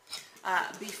 325,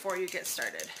 before you get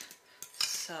started.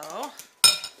 So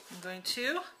I'm going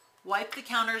to wipe the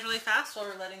counters really fast while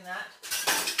we're letting that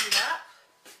heat up,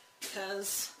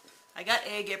 because I got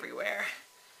egg everywhere,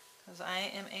 because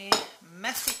I am a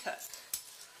messy cook.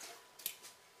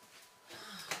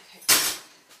 Okay.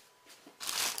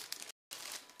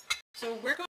 So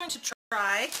we're going to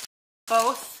try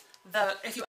both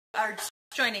if you are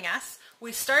joining us,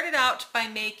 we started out by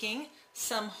making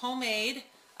some homemade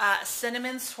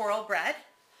cinnamon swirl bread,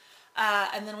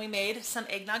 and then we made some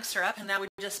eggnog syrup, and now we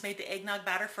just made the eggnog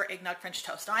batter for eggnog French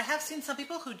toast. Now I have seen some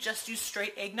people who just use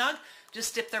straight eggnog,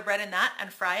 just dip their bread in that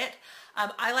and fry it.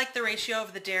 I like the ratio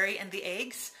of the dairy and the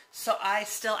eggs, so I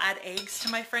still add eggs to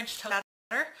my French toast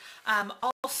batter.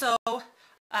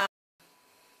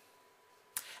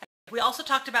 We also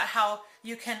talked about how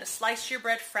you can slice your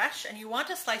bread fresh, and you want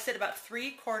to slice it about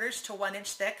 3/4 to 1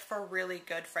 inch thick for really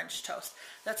good French toast.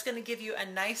 That's going to give you a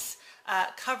nice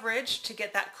coverage to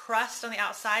get that crust on the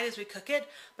outside as we cook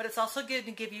it, but it's also going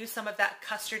to give you some of that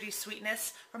custardy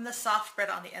sweetness from the soft bread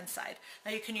on the inside.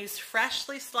 Now you can use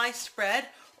freshly sliced bread,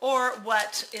 or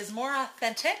what is more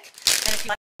authentic, and if you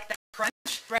like that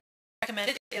crunch,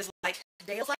 recommended is like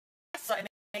Dale slice. So I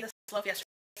made this loaf yesterday,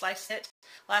 sliced it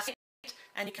last night,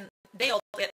 and you can Dale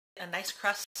it a nice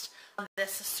crust on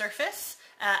this surface,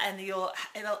 and it'll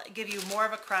give you more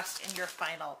of a crust in your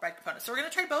final bread component. So we're going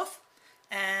to try both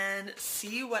and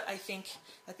see what I think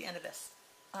at the end of this.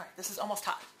 All right, this is almost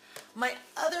hot. My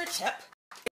other tip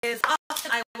is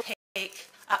often I will take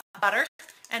butter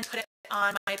and put it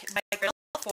on my griddle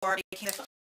for making a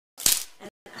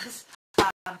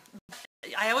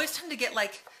I always tend to get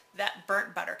like that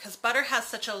burnt butter because butter has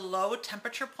such a low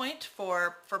temperature point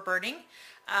for burning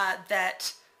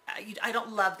that I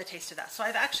don't love the taste of that. So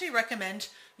I'd actually recommend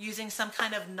using some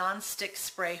kind of non-stick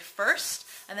spray first,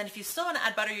 and then if you still want to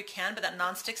add butter you can, but that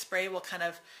non-stick spray will kind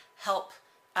of help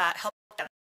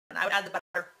and I would add the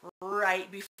butter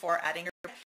right before adding your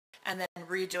bread and then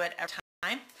redo it every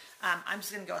time. I'm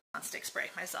just going to go with non-stick spray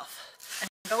myself and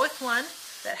go with one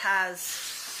that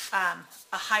has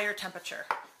a higher temperature,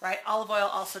 right? Olive oil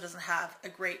also doesn't have a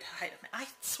great height. I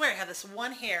swear I have this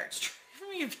one hair. It's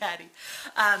driving me batty.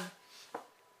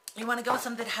 You want to go with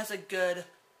something that has a good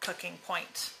cooking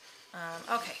point.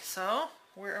 Okay, so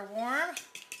we're warm.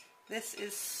 This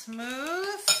is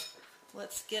smooth.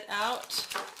 Let's get out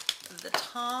the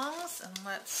tongs and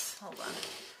hold on,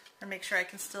 and make sure I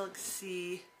can still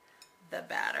see the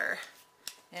batter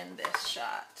in this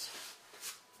shot.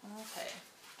 Okay.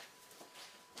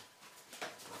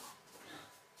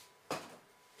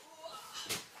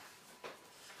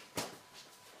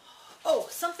 Oh,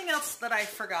 something else that I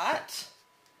forgot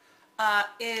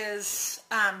is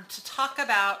to talk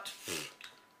about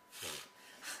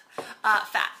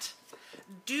fat.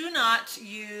 Do not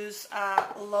use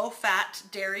low-fat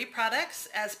dairy products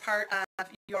as part of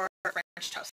your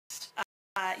French toast.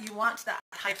 You want that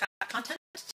high-fat content,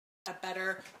 a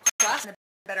better crust, and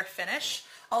a better finish.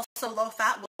 Also,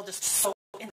 low-fat will just soak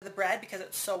into the bread because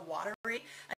it's so watery,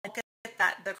 and get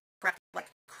the correct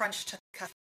crunch to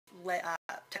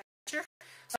texture.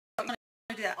 So you want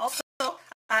to do that. Also,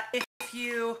 if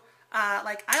you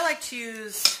I like to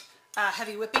use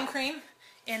heavy whipping cream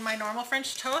in my normal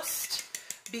French toast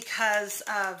because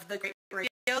of the great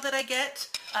ratio that I get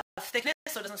of thickness,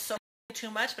 so it doesn't soak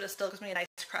too much, but it still gives me a nice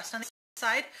crust on the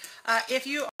side. If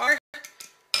you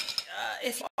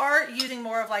are using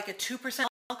more of like a 2%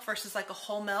 milk versus like a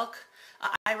whole milk,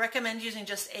 I recommend using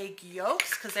just egg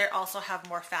yolks because they also have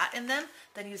more fat in them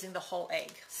than using the whole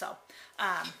egg. So,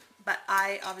 but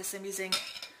I always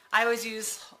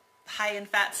use high in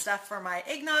fat stuff for my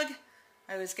eggnog.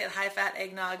 I always get high fat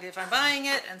eggnog if I'm buying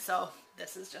it, and so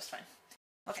this is just fine.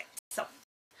 Okay, so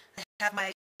I have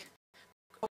my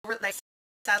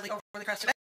sadly overly crusted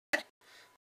bread.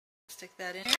 Stick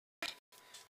that in here.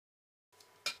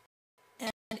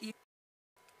 And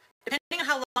depending on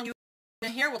how long you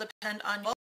in here will depend on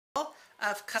your level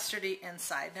of custardy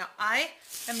inside. Now, I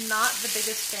am not the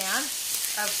biggest fan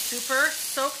of super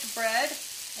soaked bread.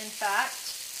 In fact,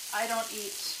 I don't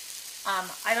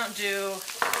do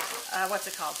what's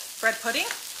it called? Bread pudding,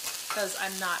 because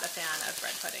I'm not a fan of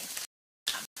bread pudding.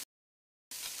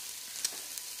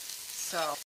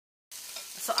 So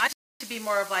I like to be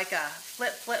more of like a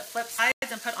flip sides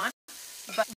and put on.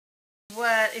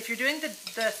 But if you're doing the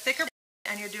thicker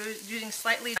and you're using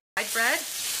slightly dried bread,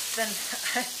 then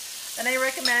I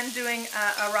recommend doing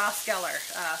a raw skeller.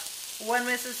 1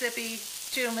 Mississippi,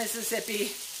 2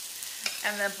 Mississippi,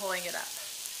 and then pulling it up.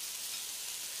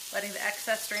 Letting the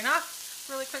excess drain off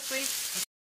really quickly,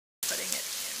 putting it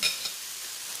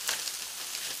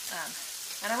in.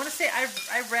 And I want to say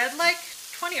I read like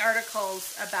 20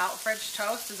 articles about French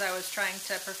toast as I was trying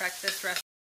to perfect this recipe.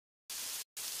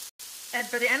 And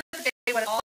by the end of the day, what it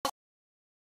all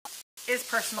is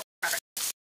personal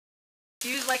preference. Do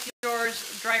you like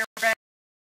yours drier bread,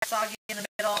 soggy in the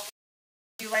middle?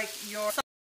 Do you like yours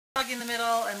soggy in the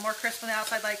middle and more crisp on the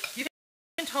outside? Like, you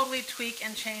can totally tweak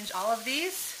and change all of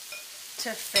these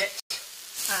to fit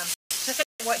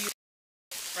what you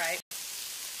right?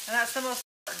 And that's the most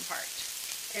important part,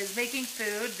 is making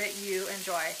food that you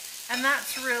enjoy. And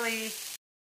that's really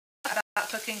about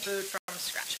cooking food from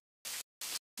scratch.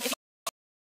 If you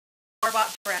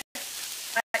store-bought bread,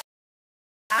 I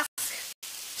ask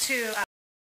to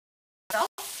self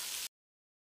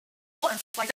and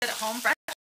slice it at home fresh.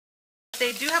 If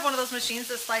they do have one of those machines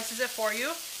that slices it for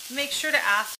you, make sure to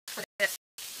ask for this.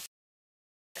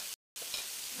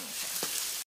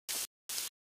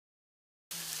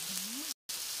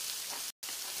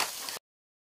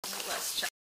 Let's check.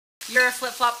 You're a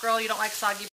flip-flop girl, you don't like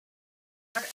soggy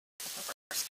bread.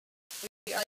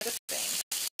 We are the same.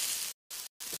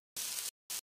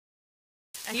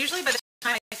 And usually by the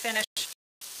time I finish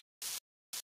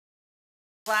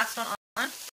the last one on,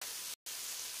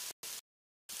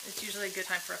 it's usually a good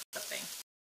time for a flipping.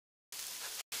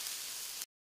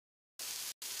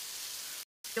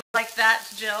 that,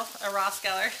 Jill, a raw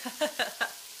skeller.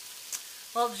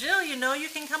 Well, Jill, you know you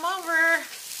can come over.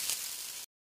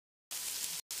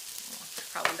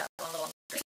 Probably that one a little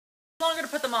longer to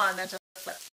put them on than to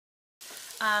flip.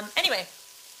 Anyway,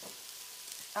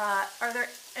 are there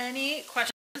any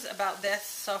questions about this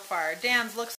so far?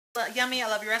 Dan's looks yummy. I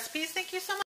love your recipes. Thank you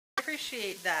so much. I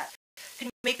appreciate that. Can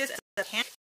you make this as a pan?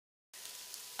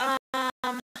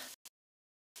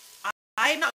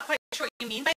 I'm not quite sure what you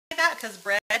mean by that, because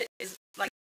bread is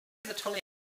like a totally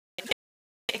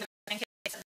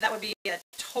that would be a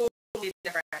totally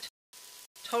different.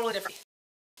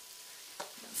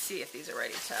 Let's see if these are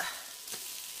ready to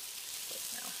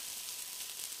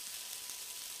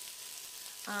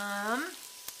now.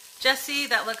 Jesse,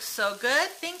 that looks so good.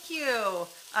 Thank you.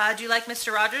 Do you like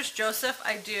Mr. Rogers? Joseph,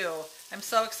 I do. I'm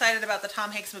so excited about the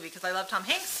Tom Hanks movie because I love Tom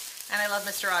Hanks and I love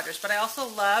Mr. Rogers. But I also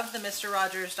love the Mr.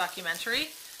 Rogers documentary.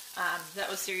 That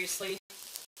was seriously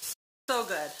so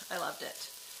good. I loved it.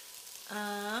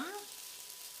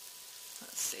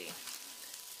 Let's see.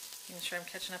 Making sure I'm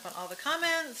catching up on all the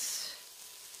comments.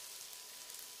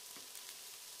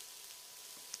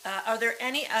 Are there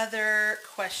any other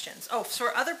questions? Oh, so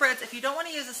for other breads, if you don't want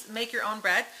to use this, make your own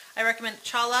bread, I recommend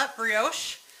challah,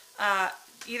 brioche.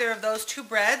 Either of those two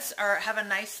breads have a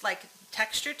nice like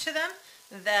texture to them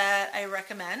that I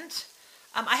recommend.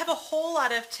 I have a whole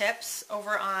lot of tips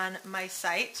over on my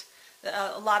site,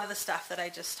 a lot of the stuff that I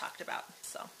just talked about.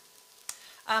 So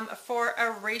for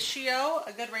a ratio,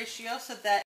 a good ratio so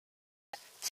that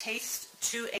it tastes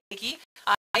too eggy,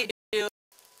 I do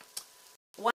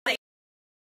 1 egg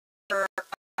for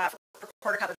a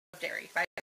quarter cup of dairy, right?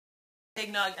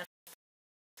 Eggnog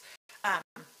and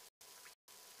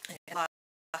I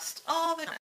lost all the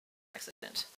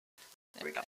accident. There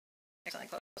we go. Accidentally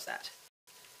close that.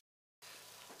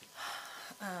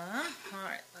 All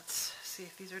right, let's see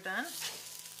if these are done.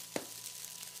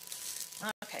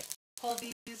 Okay, pull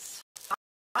these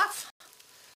off.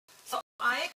 So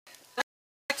I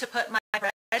like to put my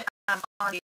bread on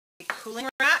the cooling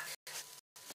rack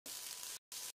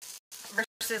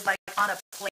versus like on a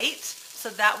plate, so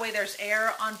that way there's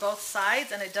air on both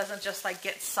sides and it doesn't just like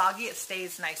get soggy. It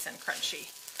stays nice and crunchy.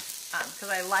 Because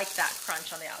I like that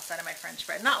crunch on the outside of my French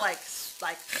bread. Not like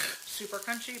super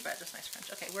crunchy, but just nice crunch.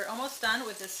 Okay, we're almost done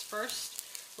with this first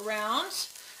round.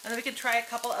 And then we can try a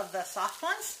couple of the soft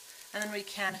ones, and then we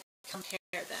can compare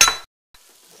them.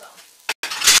 So.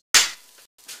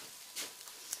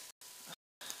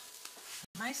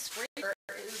 My scraper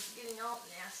is getting all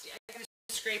nasty. I got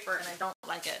a scraper and I don't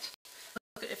like it.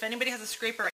 If anybody has a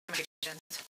scraper recommendations,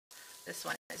 this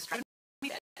one is driving me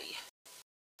batty.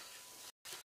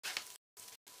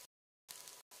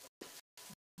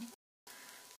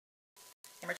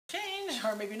 Camera change,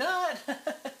 or maybe not.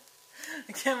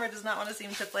 The camera does not want to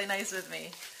seem to play nice with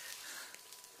me.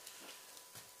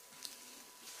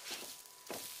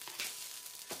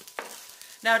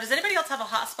 Now, does anybody else have a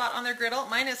hot spot on their griddle?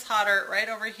 Mine is hotter right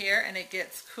over here, and it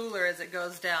gets cooler as it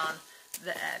goes down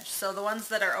the edge. So the ones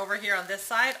that are over here on this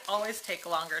side always take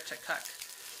longer to cook.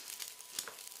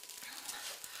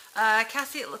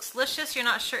 Cassie, it looks delicious. You're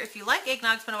not sure if you like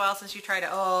eggnog. It's been a while since you tried it.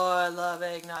 Oh, I love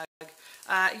eggnog.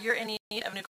 You're in need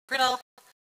of a new griddle.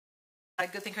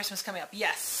 Good thing Christmas is coming up.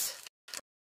 Yes.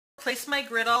 Replace my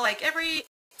griddle like every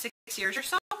 6 years or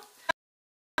so.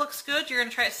 Looks good. You're going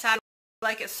to try it sad,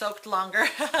 like it soaked longer.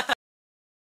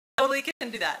 Totally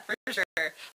can do that for sure.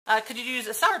 Could you use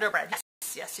a sourdough bread?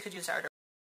 Yes, you could use sourdough.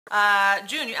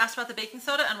 June, you asked about the baking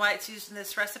soda and why it's used in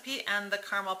this recipe and the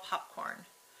caramel popcorn.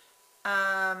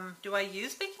 Do I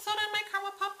use baking soda in my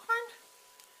caramel popcorn?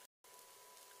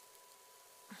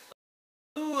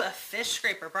 Ooh, a fish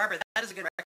scraper. Barbara, that is a good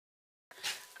record.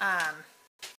 I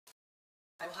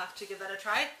will have to give that a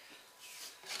try.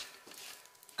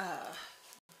 I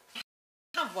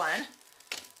have one.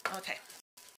 Okay.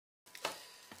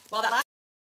 While that last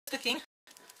cooking,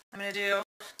 I'm going to do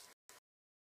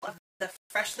the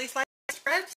freshly sliced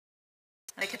bread.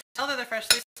 And I can tell they're the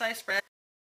freshly sliced bread.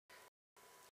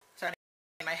 Sorry,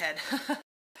 in my head.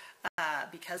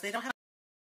 Because they don't have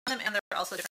them and they're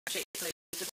also different shapes. So they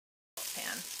use a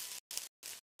pan.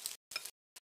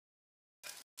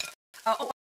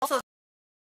 Also,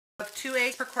 2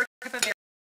 eggs per quarter cup of dairy.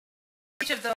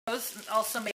 Each of those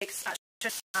also makes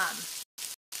just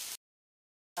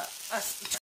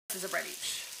pieces of bread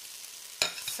each.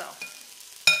 So.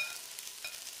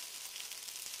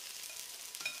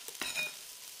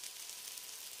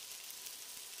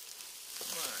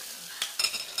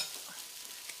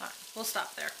 Alright, we'll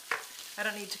stop there. I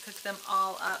don't need to cook them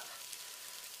all up.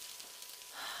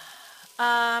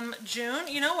 June,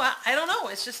 you know what? I don't know.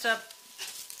 It's just a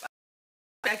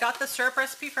I got the syrup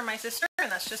recipe from my sister,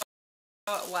 and that's just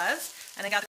how it was. And I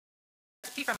got the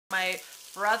recipe from my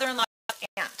brother-in-law's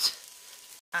aunt.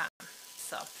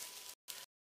 So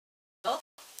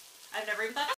I've never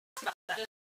even thought about that.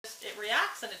 It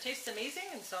reacts and it tastes amazing,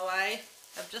 and so I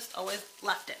have just always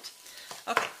left it.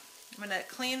 Okay, I'm going to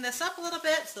clean this up a little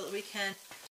bit so that we can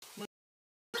move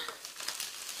on.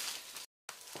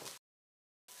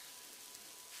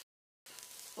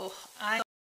 Oh, I'm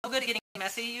so good at getting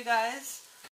messy, you guys.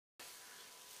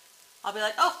 I'll be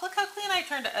like, oh, look how clean I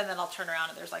turned it, and then I'll turn around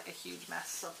and there's like a huge mess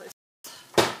someplace.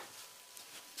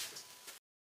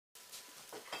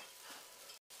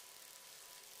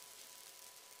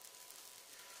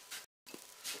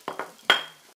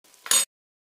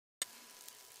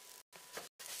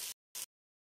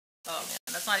 Oh man,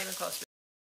 that's not even close.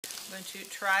 I'm going to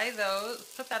try those,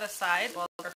 put that aside while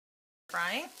we're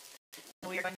frying.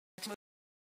 We are going to move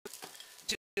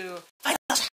to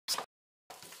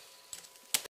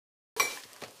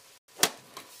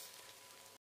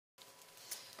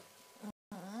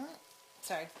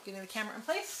sorry, getting the camera in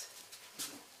place.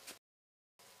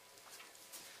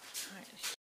 All right,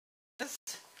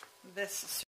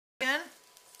 this again.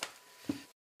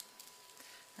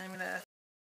 I'm going to,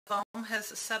 foam has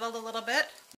settled a little bit.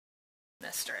 I'm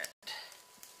going to stir it.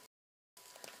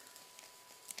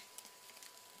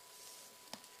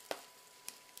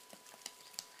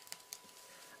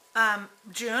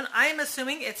 June, I'm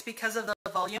assuming it's because of the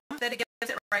volume that it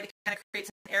gives it, right? It kind of creates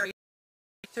an area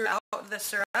throughout the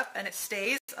syrup, and it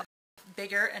stays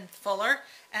bigger and fuller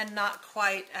and not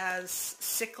quite as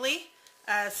sickly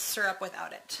as syrup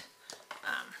without it.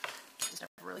 Just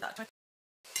never really thought to it.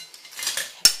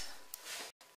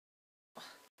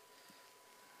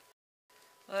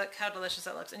 Look how delicious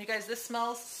that looks. And you guys, this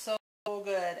smells so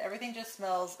good. Everything just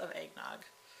smells of eggnog,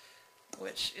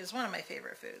 which is one of my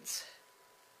favorite foods.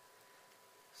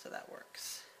 So that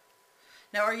works.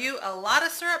 Now, are you a lot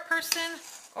of syrup person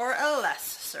or a less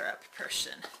syrup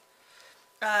person?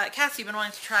 Cassie, you've been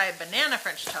wanting to try banana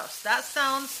French toast. That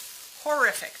sounds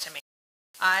horrific to me.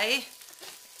 I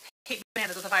hate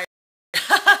bananas with a fire.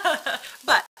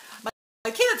 But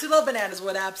my kids who love bananas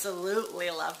would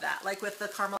absolutely love that. Like with the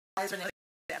caramelized banana,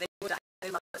 they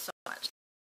love it so much.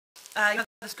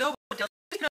 Let's go.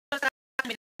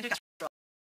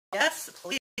 Yes,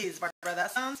 please, Barbara.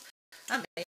 That sounds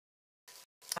amazing.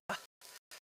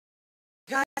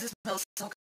 Guys, this smells so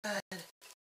good.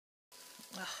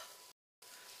 Ugh.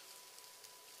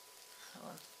 Hold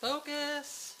on.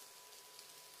 Focus.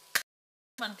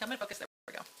 Come on, come in focus. There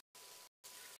we go.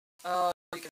 Oh,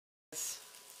 you can do this.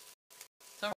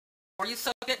 So the more you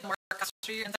soak it, the more custard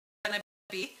you're going to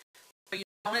be. But you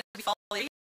don't want it to be fally,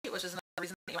 which is another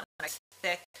reason that you want a nice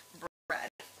thick bread.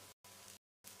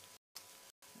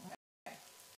 Okay.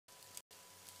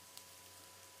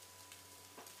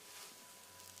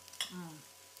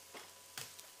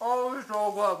 Oh, it's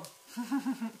so good.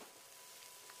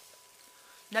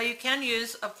 Now you can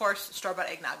use, of course, store-bought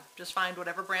eggnog. Just find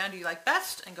whatever brand you like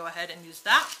best and go ahead and use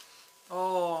that.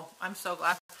 Oh, I'm so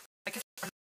glad.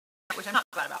 Which I'm not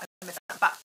glad about. I miss that.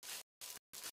 But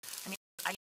I mean,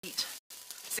 I eat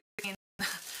 16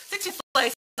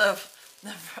 slices of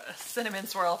cinnamon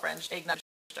swirl French eggnog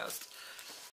toast.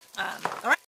 All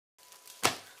right,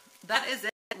 that is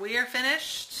it. We are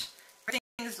finished.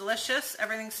 Everything's delicious.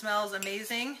 Everything smells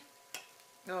amazing.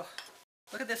 Oh,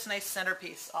 look at this nice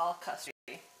centerpiece, all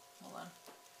custardy. Hold on.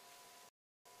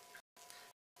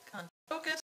 Come on,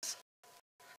 focus. This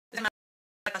is not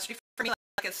custardy for me.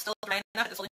 Like it's still dry enough.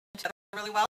 It's holding together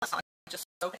really well. It's not like just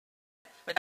soaked,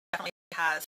 but it definitely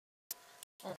has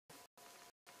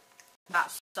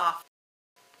that soft,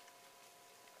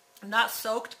 not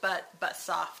soaked, but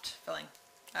soft filling.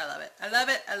 I love it. I love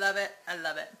it. I love it. I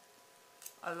love it.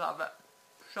 I love it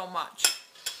so much.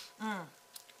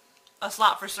 A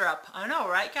slot for syrup. I know,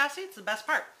 right, Cassie? It's the best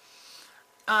part.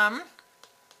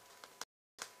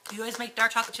 You always make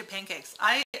dark chocolate chip pancakes.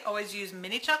 I always use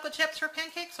mini chocolate chips for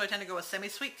pancakes, so I tend to go with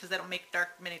semi-sweet because they don't make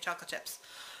dark mini chocolate chips.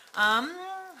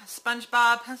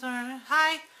 SpongeBob,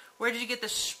 hi. Where did you get the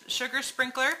sugar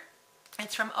sprinkler?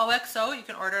 It's from OXO. You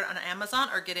can order it on Amazon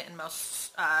or get it in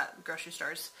most grocery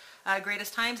stores.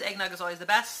 Greatest times, eggnog is always the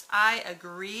best. I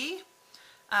agree.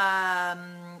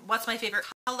 What's my favorite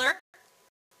color?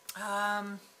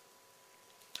 Kind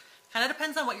of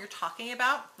depends on what you're talking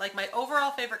about. Like my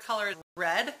overall favorite color is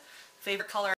red. Favorite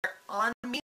color on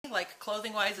me, like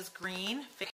clothing wise, is green.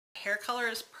 Favorite hair color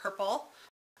is purple.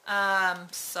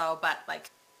 But like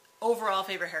overall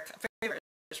favorite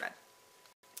is red.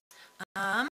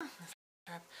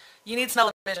 You need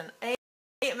smell-o-vision.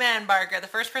 Amen. Amen, Barker. The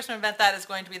first person to invent that is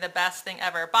going to be the best thing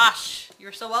ever. Bosh,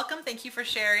 you're so welcome. Thank you for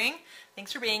sharing.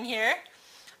 Thanks for being here.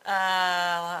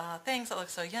 Thanks. That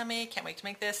looks so yummy. Can't wait to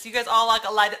make this. You guys all like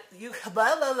a lot.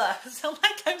 Blah, blah, blah. So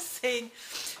like I'm saying,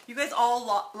 you guys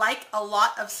all like a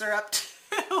lot of syrup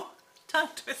too. Tongue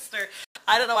twister.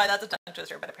 I don't know why that's a tongue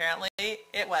twister, but apparently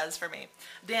it was for me.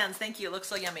 Dan's, thank you. It looks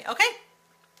so yummy. Okay.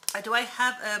 Do I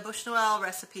have a Bûche Noël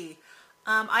recipe?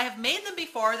 I have made them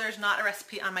before. There's not a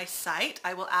recipe on my site.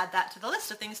 I will add that to the list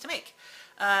of things to make.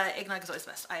 Eggnog is always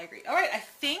best. I agree. All right. I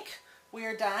think we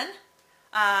are done.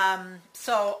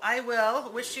 So I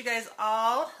will wish you guys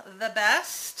all the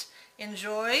best.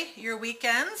 Enjoy your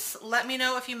weekends. Let me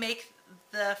know if you make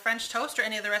the French toast or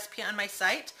any other recipe on my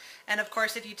site. And of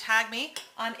course, if you tag me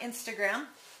on Instagram,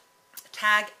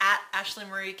 tag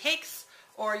 @AshleeMarieCakes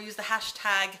or use the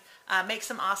hashtag Make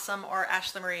Some Awesome or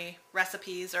Ashlee Marie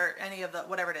Recipes or any of the,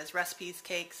 whatever it is, recipes,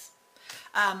 cakes.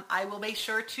 I will make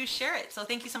sure to share it. So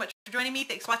thank you so much for joining me.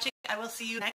 Thanks for watching. I will see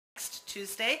you next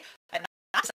Tuesday. I'm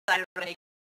not decided to make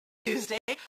Tuesday.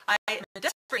 I am in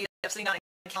desperate need of sitting on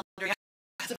a calendar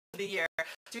of the year.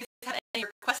 Do you have any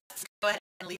requests? Go ahead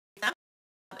and leave them.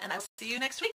 And I will see you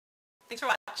next week. Thanks for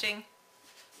watching.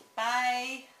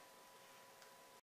 Bye.